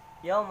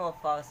 You almost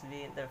supposed to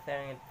be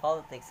interfering in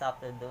politics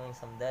after doing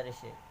some dirty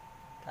shit.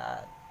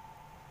 God.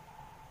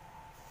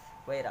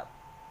 Wait up.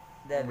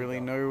 There really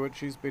know what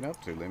she's been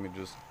up to. Let me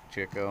just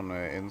check on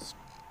her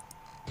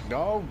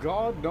Oh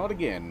god, not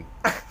again.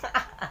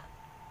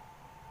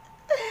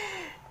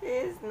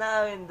 He's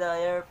now in the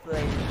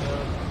airplane,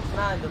 bro. He's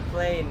not in the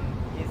plane.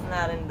 He's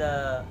not in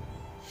the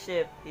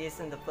ship. He's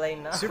in the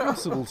plane now. Several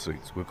civil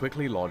suits were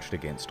quickly lodged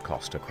against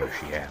Costa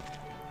Crociere,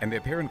 and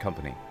their parent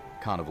company,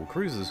 Carnival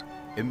Cruises,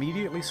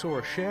 immediately saw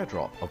a share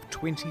drop of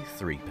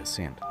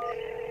 23%.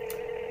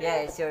 Yeah,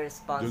 it's your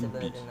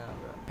responsibility now,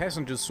 bro.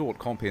 Passengers sought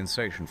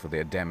compensation for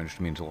their damaged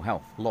mental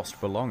health, lost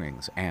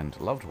belongings, and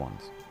loved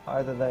ones.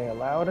 Either they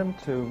allowed him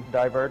to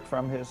divert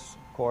from his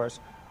course,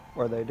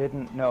 or they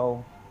didn't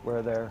know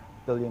where their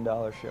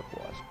billion-dollar ship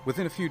was.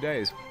 Within a few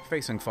days,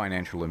 facing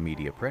financial and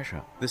media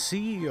pressure, the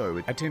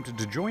CEO attempted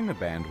to join the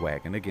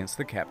bandwagon against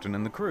the captain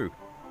and the crew.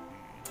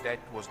 That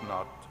was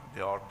not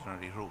the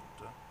ordinary route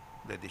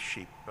that the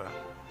ship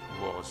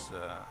was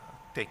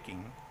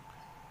taking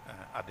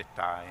at the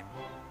time,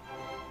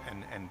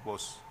 and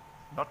was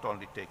not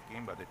only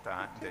taking, but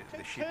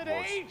the ship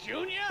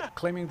was...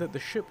 claiming that the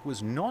ship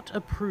was not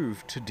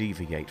approved to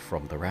deviate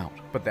from the route.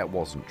 But that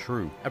wasn't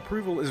true.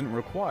 Approval isn't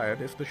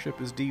required if the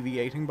ship is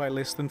deviating by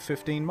less than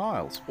 15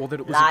 miles, or that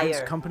it was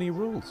against company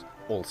rules.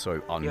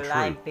 Also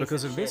untrue,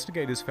 because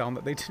investigators found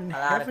that they didn't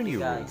have any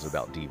rules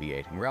about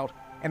deviating route,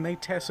 and they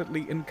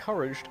tacitly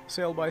encouraged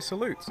sail-by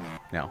salutes.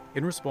 Now,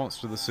 in response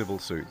to the civil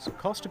suits,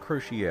 Costa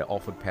Crociere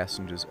offered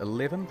passengers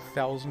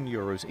 11,000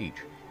 euros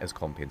each as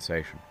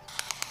compensation.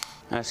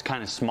 That's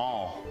kind of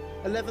small.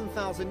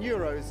 11,000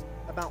 euros,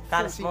 about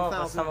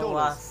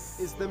 $14,000,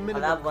 is the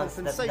minimum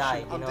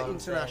compensation under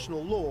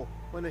international law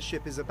when a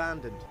ship is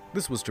abandoned.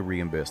 This was to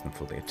reimburse them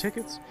for their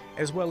tickets,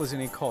 as well as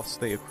any costs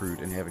they accrued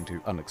in having to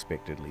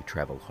unexpectedly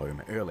travel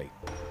home early.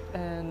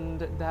 And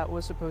that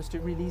was supposed to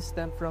release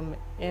them from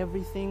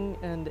everything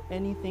and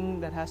anything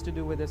that has to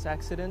do with this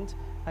accident.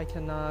 I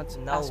cannot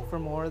ask for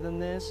more than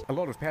this. A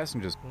lot of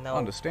passengers,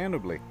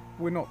 understandably,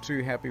 were not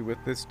too happy with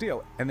this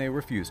deal, and they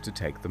refused to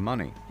take the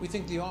money. We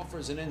think the offer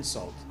is an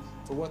insult.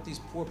 For what these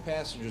poor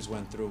passengers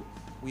went through,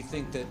 we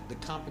think that the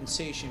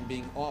compensation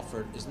being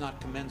offered is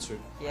not commensurate.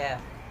 Yeah.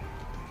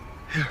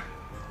 Here,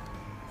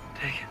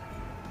 take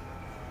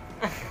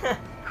it.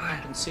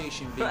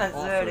 Compensation being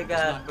offered is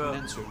not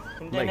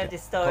commensurate. Later,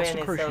 Costa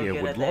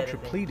Crociere would lodge a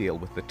plea deal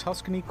with the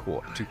Tuscany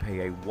court to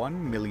pay a €1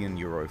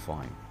 million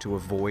fine to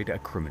avoid a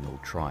criminal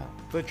trial.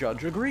 The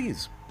judge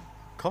agrees.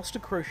 Costa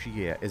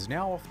Crociere is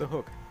now off the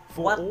hook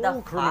for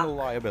all criminal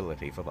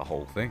liability for the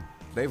whole thing.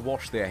 They've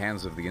washed their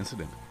hands of the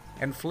incident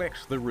and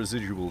flecked the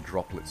residual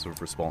droplets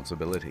of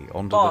responsibility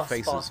onto the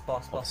faces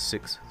of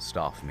 6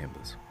 staff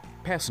members.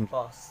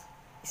 Boss,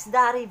 is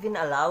that even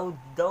allowed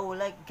though?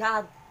 Like,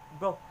 God,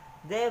 bro,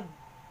 they've...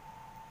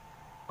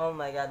 Oh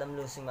my God, I'm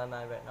losing my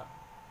mind right now.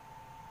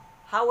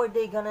 How are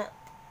they gonna...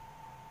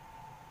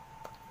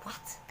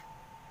 What?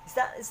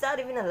 Is that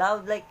even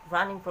allowed? Like,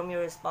 running from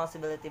your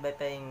responsibility by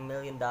paying $1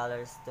 million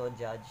to a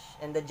judge,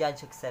 and the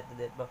judge accepted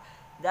it, bro.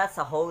 That's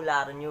a whole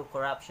lot of new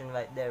corruption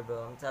right there,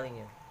 bro. I'm telling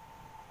you.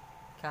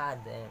 God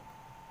damn.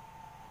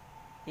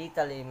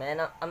 Italy,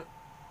 man.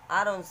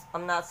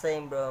 I'm not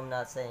saying, bro. I'm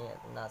not saying it.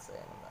 I'm not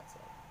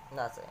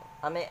saying.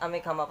 I may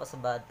come up as a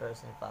bad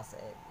person if I say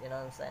it. You know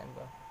what I'm saying,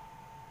 bro?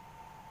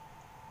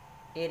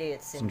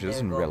 Idiots in Passengers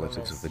and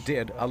relatives of the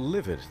dead are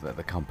livid that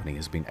the company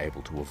has been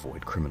able to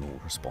avoid criminal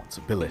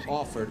responsibility.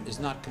 Offered is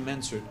not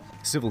commensurate.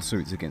 Civil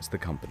suits against the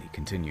company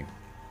continue.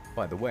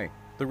 By the way,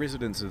 the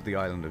residents of the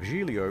island of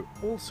Giglio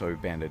also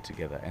banded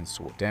together and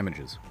sought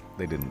damages.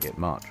 They didn't get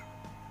much.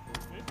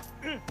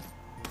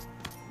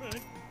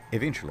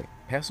 Eventually,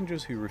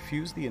 passengers who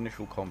refused the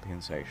initial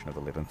compensation of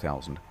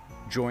 11,000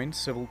 joined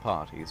civil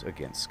parties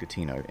against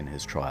Schettino in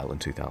his trial in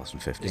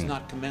 2015. Is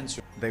not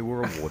commensurate. They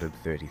were awarded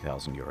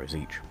 30,000 euros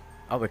each.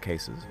 Other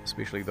cases,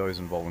 especially those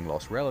involving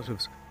lost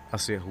relatives, are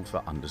settled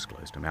for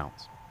undisclosed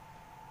amounts.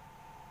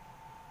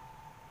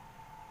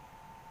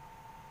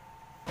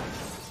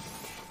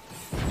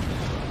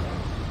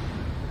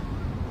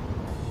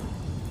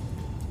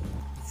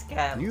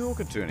 New York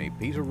attorney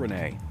Peter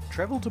Renee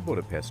traveled to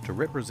Budapest to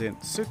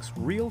represent 6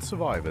 real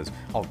survivors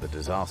of the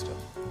disaster.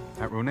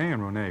 At Renee &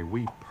 Renee,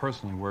 we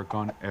personally work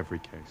on every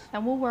case.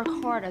 And we'll work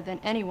harder than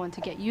anyone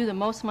to get you the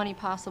most money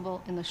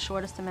possible in the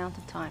shortest amount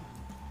of time.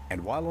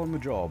 And while on the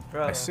job,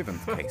 a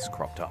 7th case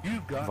cropped up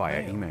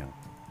via email.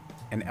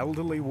 An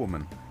elderly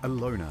woman,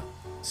 Alona,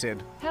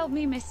 said, "Help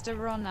me, Mr.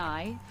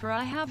 Ronai, for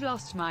I have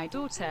lost my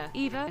daughter,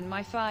 Eva, and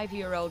my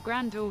 5-year-old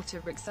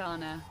granddaughter,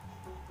 Roxana."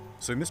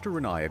 So Mr.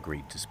 Renai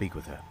agreed to speak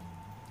with her.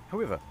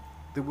 However,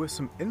 there were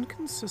some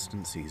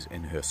inconsistencies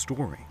in her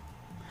story.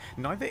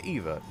 Neither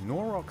Eva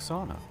nor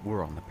Roxana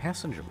were on the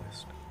passenger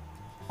list.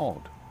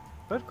 Odd,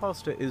 but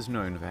Costa is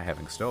known for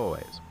having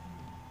stowaways.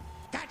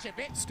 Gotcha,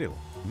 bitch. Still,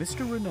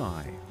 Mr.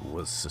 Renai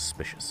was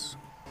suspicious.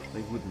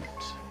 They wouldn't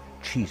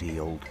cheaty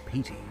old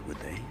Petey, would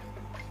they?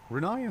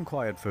 Renai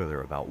inquired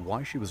further about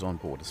why she was on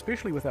board,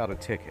 especially without a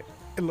ticket.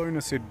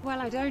 Ilona said,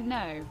 "Well, I don't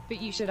know, but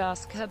you should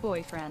ask her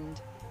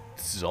boyfriend.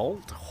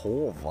 Zolt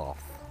Horvath.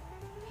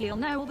 He'll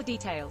know all the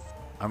details."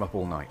 "I'm up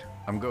all night.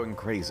 I'm going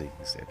crazy,"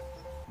 he said.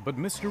 But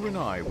Mr.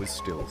 Renai was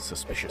still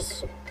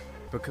suspicious.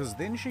 Because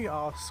then she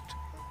asked,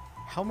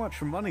 "How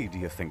much money do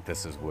you think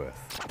this is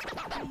worth?"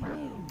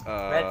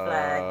 Red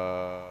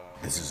flag.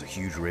 This is a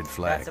huge red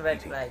flag. That's a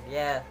red flag,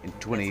 yeah. In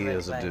 20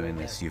 years of doing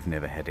this, you've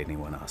never had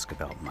anyone ask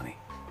about money.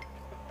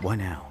 Why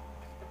now?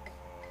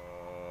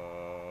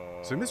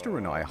 So Mr.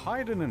 Renai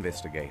hired an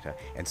investigator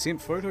and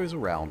sent photos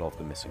around of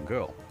the missing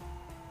girl.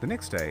 The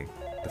next day,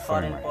 the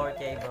phone rang.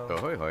 Oh,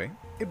 hoi hoi.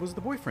 It was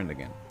the boyfriend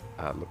again.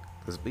 Look,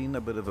 there's been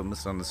a bit of a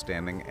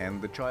misunderstanding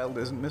and the child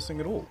isn't missing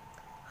at all.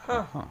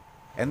 Huh.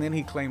 And then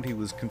he claimed he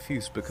was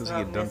confused because he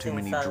had done too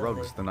many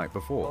drugs the night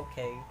before.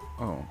 Okay.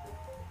 Oh.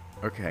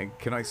 Okay,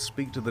 can I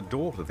speak to the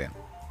daughter then?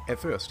 At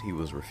first, he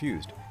was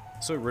refused.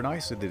 So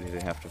Renai said that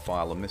he'd have to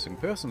file a missing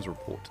persons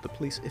report to the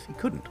police if he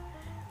couldn't.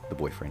 The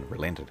boyfriend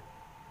relented.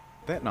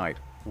 That night,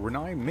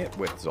 Renai met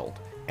with Zolt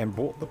and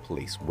brought the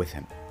police with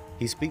him.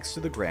 He speaks to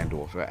the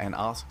granddaughter and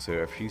asks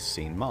her if she's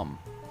seen Mum.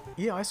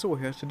 "Yeah, I saw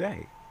her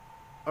today."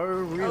 "Oh,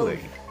 really?"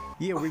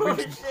 Yeah, we went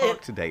to the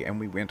park today and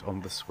we went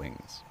on the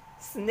swings.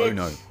 Snitch. Oh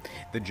no,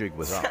 the jig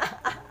was up.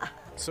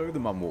 So the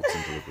mum walks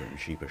into the room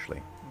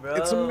sheepishly. Bro.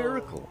 It's a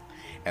miracle.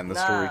 And the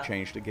story Nah.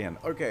 changed again.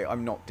 Okay,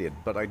 I'm not dead,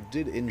 but I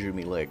did injure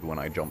my leg when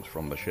I jumped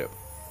from the ship.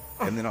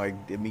 And then I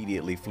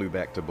immediately flew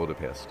back to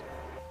Budapest.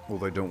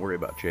 Although don't worry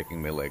about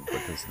checking my leg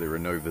because there are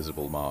no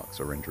visible marks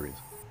or injuries.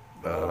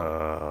 Bunch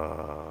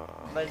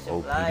of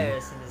Oh,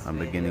 liars in this I'm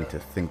video. beginning to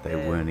think they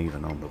weren't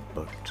even on the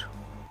boat.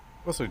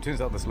 Also, it turns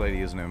out this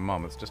lady isn't her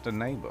mum, it's just a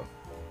neighbour.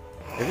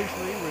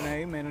 Eventually,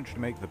 Renee managed to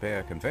make the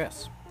pair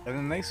confess. And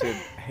then they said,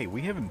 hey,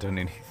 we haven't done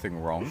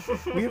anything wrong.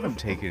 We haven't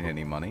taken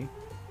any money.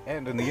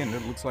 And in the end,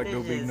 it looks like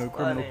there'll be no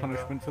criminal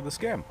punishment for the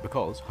scam,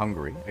 because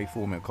Hungary, a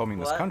former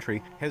communist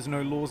country, has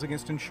no laws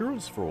against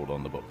insurance fraud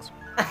on the books.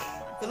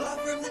 The law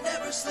firm that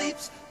never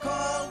sleeps.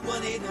 Call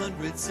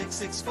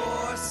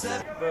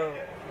 1-800-6647. Bro.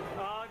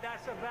 Oh,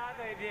 that's a bad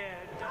idea.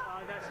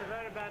 Oh, that's a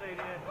very bad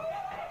idea.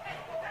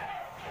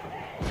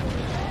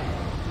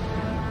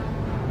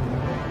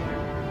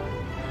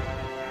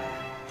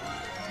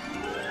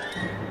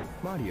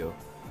 Mario,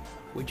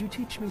 would you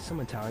teach me some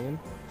Italian?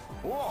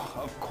 Oh,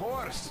 of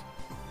course.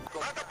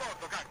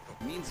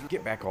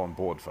 Get back on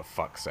board, for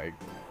fuck's sake.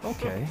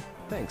 Okay,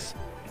 thanks.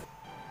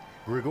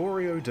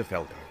 Gregorio De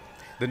Falco,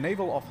 the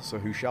naval officer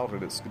who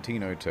shouted at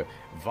Schettino to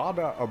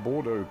 "Vada a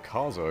bordo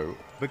caso,"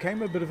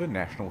 became a bit of a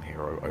national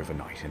hero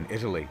overnight in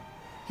Italy.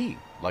 He,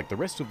 like the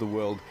rest of the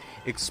world,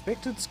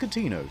 expected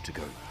Schettino to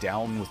go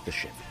down with the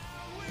ship.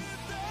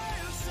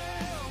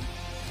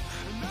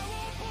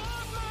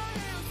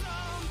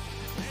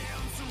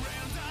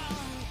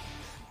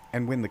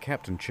 And when the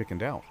captain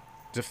chickened out,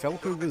 De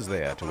Falco was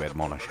there to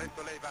admonish him.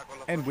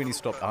 And when he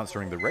stopped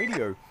answering the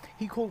radio,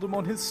 he called him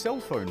on his cell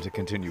phone to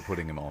continue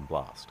putting him on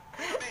blast.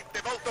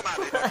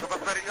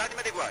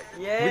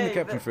 When the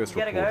captain first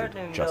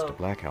reported just a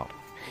blackout,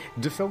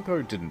 De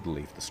Falco didn't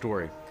believe the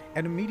story,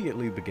 and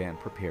immediately began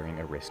preparing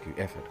a rescue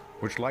effort,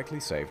 which likely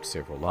saved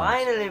several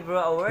lives. Finally,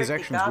 bro, His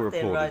actions were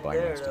applauded right by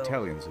there, most though.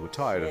 Italians who were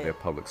tired of their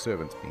public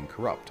servants being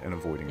corrupt and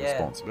avoiding Yeah.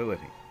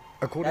 responsibility.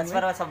 Accordingly, That's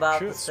what I was about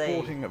to shirts say,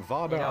 sporting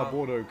Vada you know. a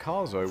bordo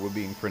caso were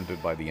being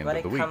printed by the end But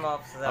of the it week, come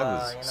off the,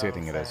 others you know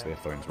setting what it I'm as their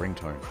phone's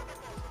ringtone.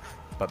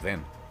 But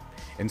then,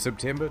 in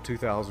September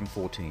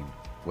 2014,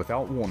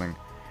 without warning,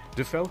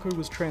 De Falco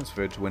was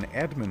transferred to an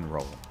admin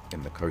role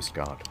in the Coast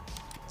Guard.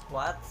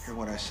 What? Hear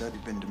what I said?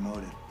 You've been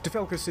demoted. De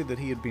Falco said that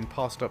he had been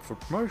passed up for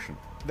promotion,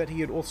 that he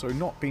had also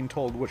not been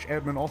told which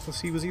admin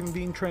office he was even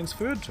being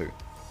transferred to,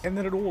 and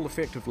that it all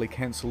effectively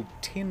cancelled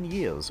 10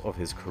 years of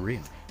his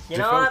career. You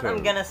De know what? Falco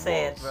I'm gonna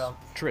say it, was bro.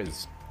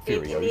 Tres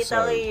In Furioso,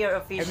 Italy, your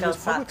and there officials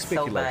was public suck so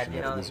bad, speculation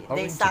you that know. it was They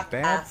owing to suck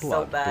bad ass so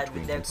blood bad between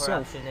with their himself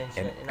corruption and and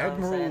shit, you know what I'm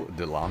Admiral saying?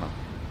 Delano,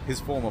 his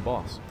former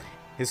boss.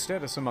 His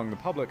status among the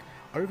public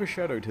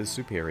overshadowed his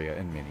superior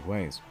in many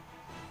ways.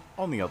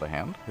 On the other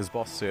hand, his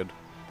boss said,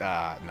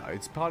 no,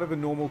 it's part of the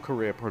normal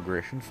career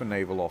progression for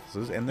naval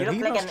officers, and You that look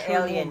he like must an show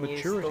more alien, you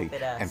maturity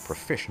stupid ass. and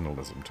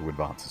professionalism to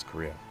advance his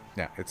career.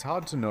 Now, it's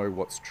hard to know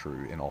what's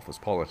true in office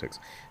politics,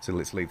 so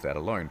let's leave that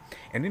alone.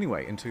 And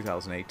anyway, in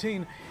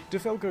 2018, De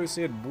Falco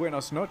said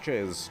 "Buenas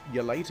noches,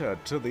 you later"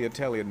 to the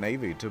Italian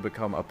Navy to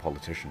become a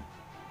politician.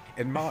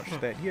 In March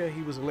that year,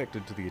 he was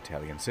elected to the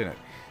Italian Senate,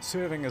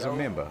 serving as a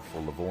member for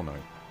Livorno.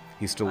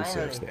 He still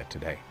serves there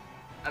today.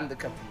 I'm the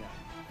captain now.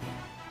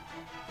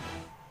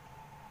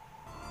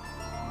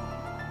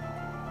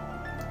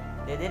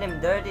 They did him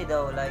dirty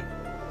though, like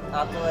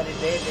after what he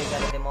did, they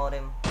gotta demote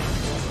him.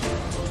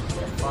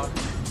 The fuck?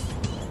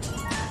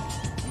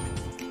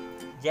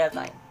 Jail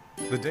time.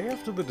 The day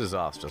after the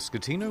disaster,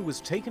 Schettino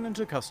was taken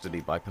into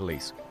custody by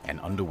police and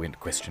underwent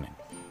questioning.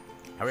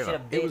 However,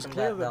 Should've it was beaten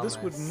clear that that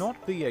this would dumbass.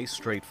 not be a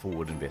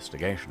straightforward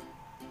investigation.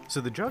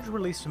 So the judge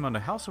released him under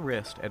house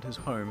arrest at his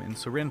home in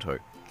Sorrento,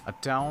 a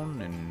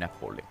town in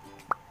Napoli.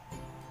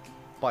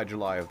 By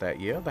July of that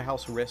year, the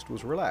house arrest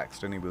was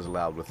relaxed and he was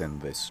allowed within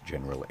this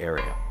general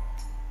area.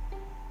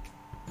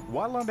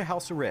 While under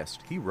house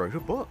arrest, he wrote a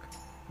book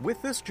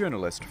with this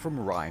journalist from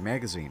Rai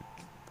magazine.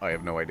 I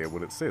have no idea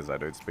what it says, I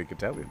don't speak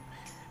Italian.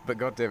 But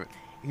goddammit,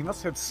 he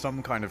must have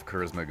some kind of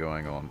charisma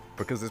going on,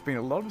 because there's been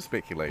a lot of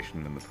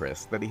speculation in the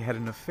press that he had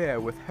an affair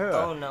with her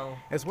Oh no.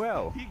 as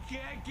well. You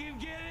can't keep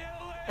getting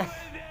away with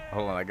it.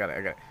 Hold on, I got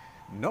it.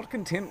 Not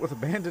content with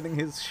abandoning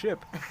his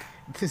ship,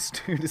 this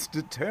dude is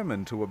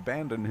determined to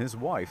abandon his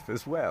wife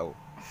as well.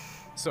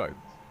 So,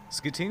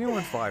 Schettino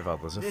and 5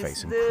 others are This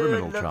facing dude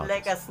criminal looked charges.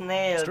 like a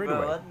snail, Straight bro.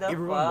 away, What the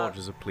everyone fuck?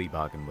 lodges a plea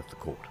bargain with the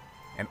court,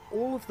 and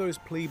all of those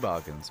plea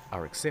bargains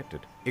are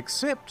accepted,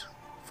 except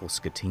for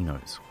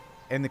Schettino's.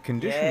 And the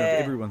condition Yeah.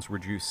 of everyone's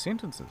reduced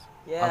sentences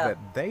Yeah. are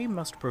that they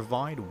must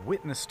provide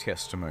witness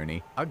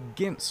testimony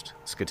against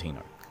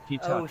Schettino. He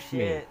Oh touched me.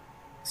 shit.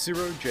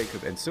 Ciro,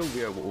 Jacob, and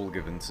Silvio were all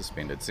given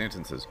suspended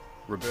sentences.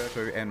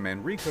 Roberto and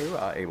Manrico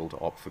are able to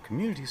opt for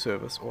community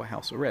service or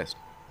house arrest.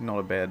 Not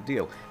a bad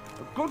deal.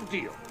 A good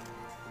deal.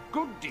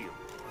 Good deal.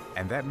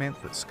 And that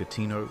meant that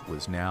Schettino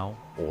was now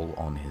all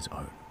on his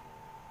own.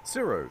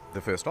 Ciro,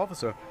 the first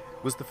officer,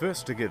 was the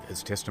first to give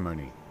his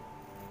testimony.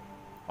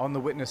 On the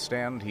witness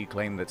stand, he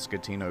claimed that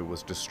Schettino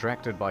was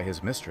distracted by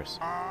his mistress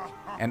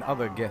and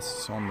other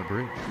guests on the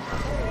bridge.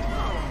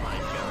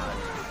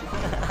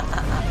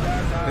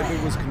 That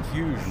there was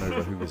confusion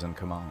over who was in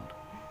command.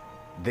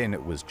 Then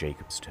it was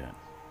Jacob's turn,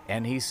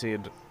 and he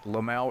said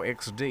Lamau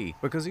XD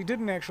because he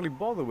didn't actually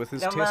bother with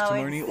his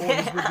testimony or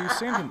his reduced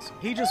sentence.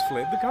 He just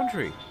fled the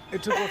country.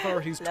 It took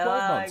authorities 12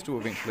 months to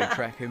eventually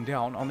track him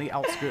down on the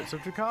outskirts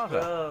of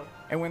Jakarta.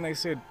 And when they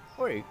said,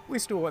 "Oi, we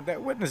still want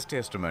that witness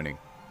testimony,"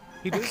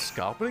 he just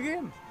scalped it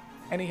again,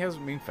 and he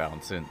hasn't been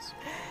found since.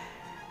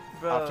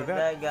 Bro, after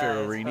that,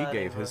 Ferrarini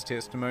gave his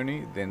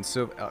testimony, then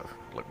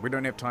look, we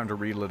don't have time to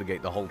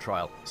relitigate the whole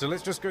trial, so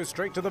let's just go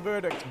straight to the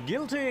verdict.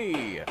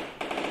 Guilty!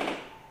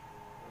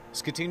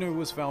 Schettino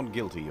was found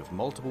guilty of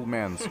multiple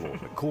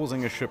manslaughter,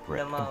 causing a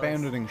shipwreck,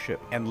 abandoning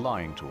ship, and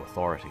lying to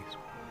authorities.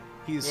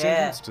 He is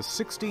sentenced to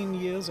 16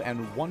 years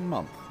and 1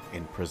 month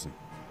in prison.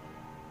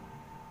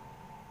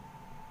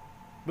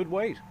 But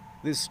wait,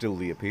 there's still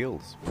the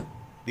appeals.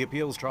 The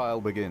appeals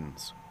trial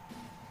begins.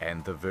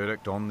 And the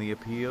verdict on the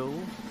appeal?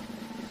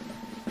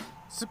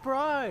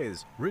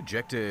 Surprise!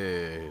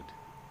 Rejected!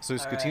 So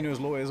Schettino's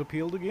lawyers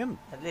appealed again.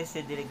 At least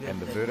they did a good And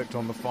the thing. verdict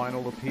on the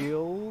final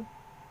appeal?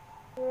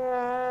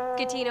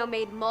 Schettino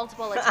made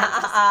multiple attempts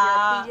to secure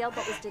a plea deal,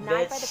 but was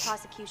denied by the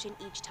prosecution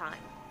each time.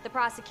 The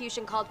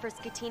prosecution called for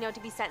Schettino to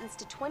be sentenced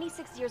to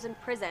 26 years in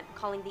prison,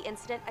 calling the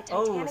incident a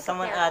Titanic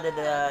someone affair. added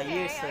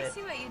years to it.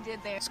 see what you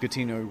did there.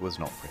 Schettino was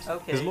not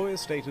present. Okay. His lawyers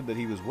stated that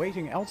he was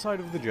waiting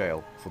outside of the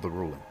jail for the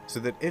ruling, so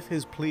that if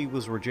his plea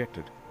was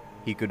rejected,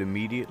 he could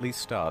immediately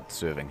start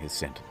serving his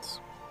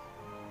sentence.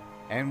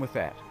 And with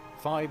that,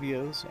 5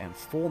 years and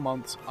 4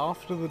 months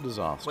after the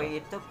disaster, Wait,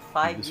 it took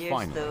 5 was years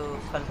finally to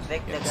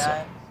convict the in guy?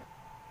 cell.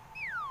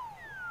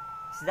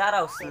 Is that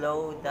how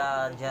slow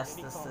the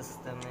justice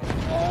system is?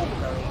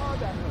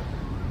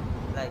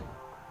 Like,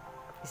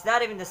 is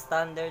that even the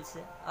standards?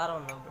 I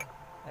don't know, bro.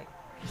 Like,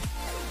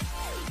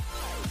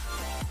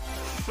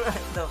 what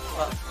the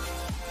fuck?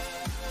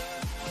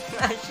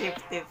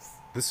 Shift tips.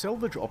 The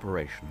salvage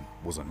operation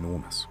was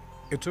enormous.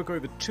 It took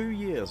over 2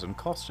 years and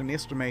cost an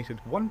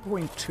estimated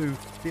 $1.2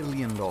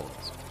 billion.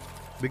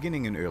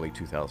 Beginning in early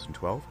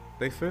 2012,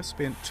 they first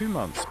spent 2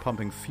 months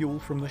pumping fuel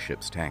from the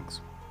ship's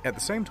tanks. At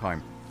the same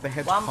time, they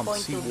had to pump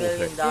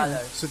seawater in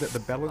so that the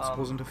balance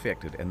wasn't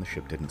affected and the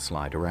ship didn't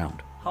slide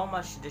around. How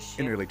much the ship?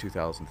 In early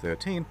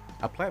 2013,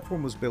 a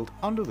platform was built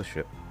under the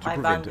ship to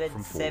prevent it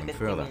from falling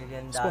further.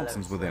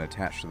 Sponsons were then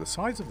attached to the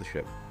sides of the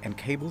ship, and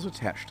cables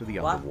attached to the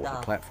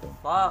underwater platform.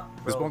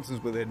 The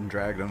sponsons were then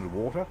dragged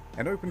underwater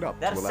and opened up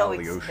to allow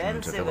the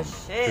ocean to fill them.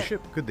 The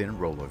ship could then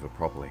roll over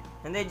properly.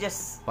 And they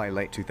just... By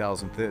late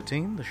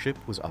 2013, the ship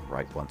was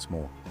upright once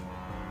more.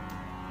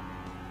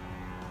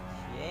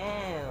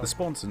 The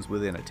sponsons were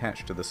then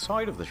attached to the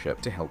side of the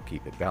ship to help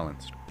keep it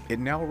balanced. It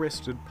now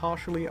rested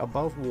partially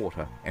above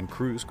water and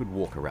crews could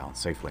walk around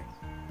safely.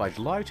 By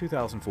July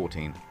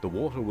 2014, the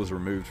water was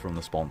removed from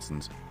the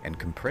sponsons and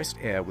compressed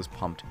air was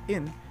pumped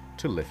in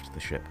to lift the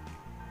ship.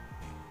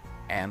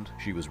 And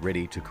she was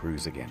ready to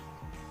cruise again.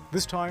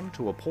 This time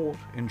to a port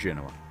in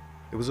Genoa.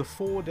 It was a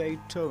 4-day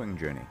towing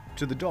journey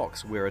to the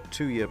docks where a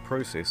 2-year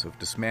process of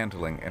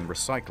dismantling and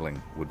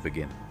recycling would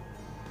begin.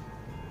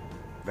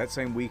 That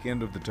same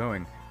weekend of the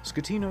towing,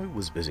 Schettino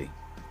was busy.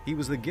 He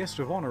was the guest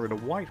of honor at a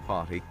white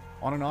party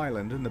on an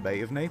island in the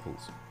Bay of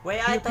Naples. Wait,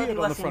 he I thought appeared he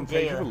on the was in front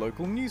page jail. of a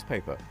local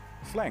newspaper,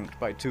 flanked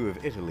by 2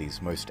 of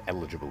Italy's most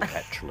eligible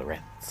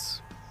bachelorettes.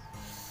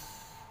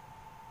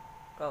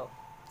 Bro,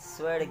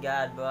 swear to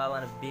God, bro, I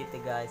want to beat the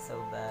guy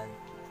so bad.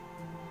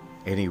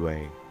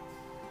 Anyway,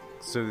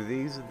 so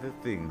these are the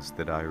things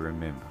that I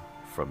remember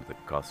from the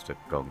Costa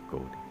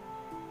Concordia.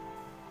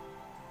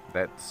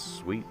 That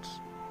sweet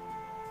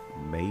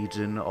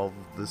maiden of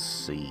the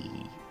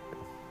sea.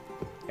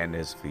 And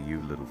as for you,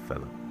 little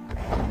fella,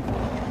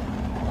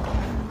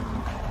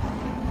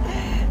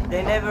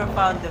 they never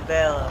found the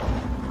bell.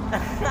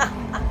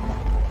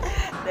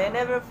 They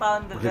never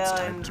found the bell,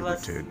 and it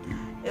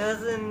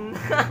was in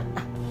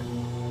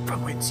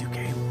from whence you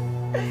came.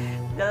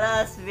 the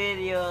last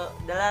video,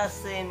 the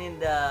last scene in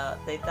the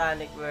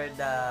Titanic where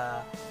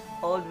the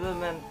old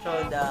woman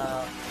throw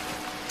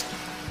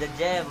the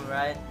gem,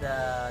 right?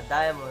 The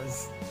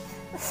diamonds.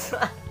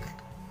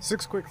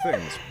 6 quick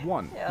things.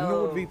 1. Yo.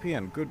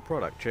 NordVPN, good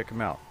product, check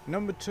them out.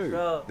 Number 2,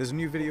 Bro, there's a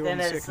new video on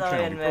the second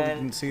channel. You probably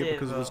didn't see it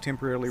because it was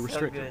temporarily So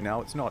restricted. good.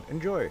 Now it's not.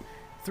 Enjoy.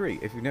 3,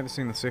 if you've never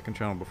seen the second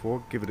channel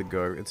before, give it a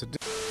go. It's a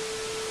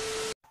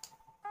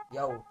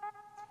Yo,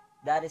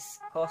 that is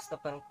Costa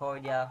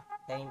Concordia,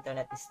 the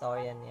internet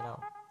historian, you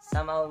know.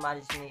 Somehow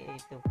managed me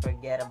to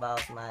forget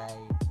about my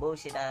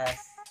bullshit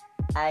ass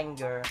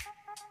anger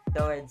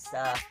towards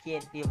Key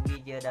and Peele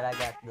video that I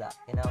got blocked,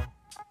 you know.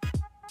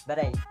 But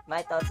hey,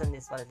 my thoughts on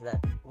this one is that,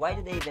 why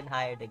did they even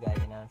hire the guy,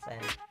 you know what I'm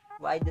saying?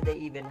 Why did they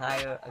even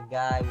hire a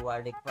guy who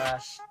already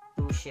crashed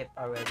 2 ships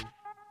already?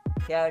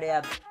 They already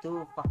have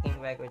 2 fucking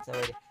records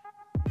already.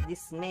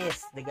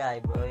 Dismiss the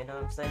guy, bro, you know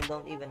what I'm saying?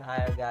 Don't even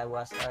hire a guy who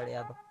has already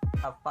have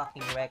a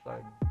fucking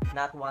record.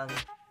 Not 1,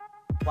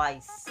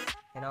 twice,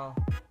 you know?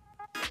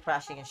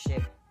 Crashing a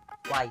ship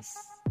twice.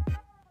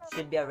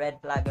 should be a red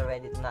flag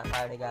already to not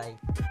hire the guy.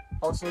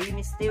 Also, he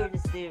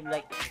mysteriously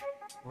like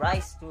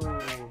rise to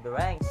the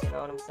ranks, you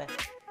know what I'm saying?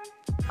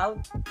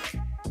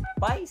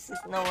 Why is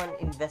no one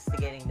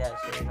investigating that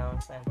shit, you know what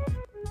I'm saying?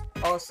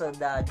 Also,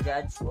 the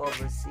judge who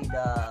oversee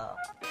the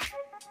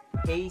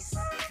case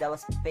that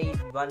was paid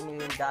 $1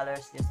 million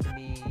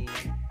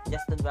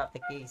just to drop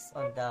the case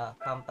on the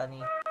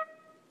company.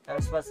 I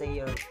was supposed to say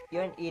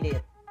you're an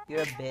idiot,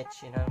 you're a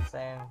bitch, you know what I'm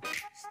saying?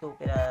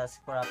 Stupid ass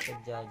corrupted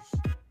judge.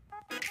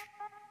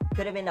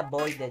 Could have been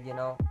avoided, you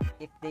know,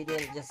 if they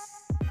didn't just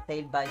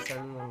sail by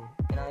saloon.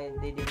 You know,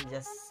 if they didn't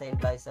just sail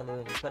by saloon,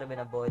 it could have been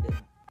avoided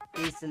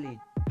easily.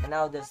 And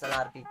now there's a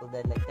lot of people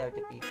dead, like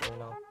 30 people, you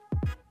know.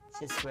 It's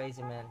just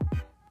crazy, man.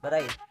 But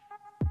hey,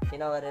 you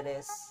know what it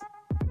is.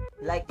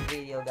 Like the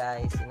video,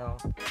 guys, you know.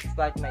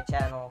 Subscribe to my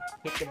channel.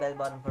 Hit the bell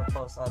button for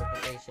post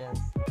notifications.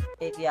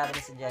 If you have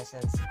any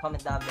suggestions,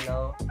 comment down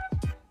below.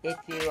 If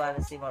you want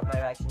to see more of my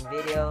reaction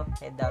video,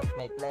 head down to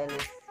my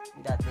playlist.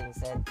 With that being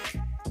said,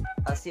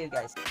 I'll see you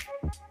guys.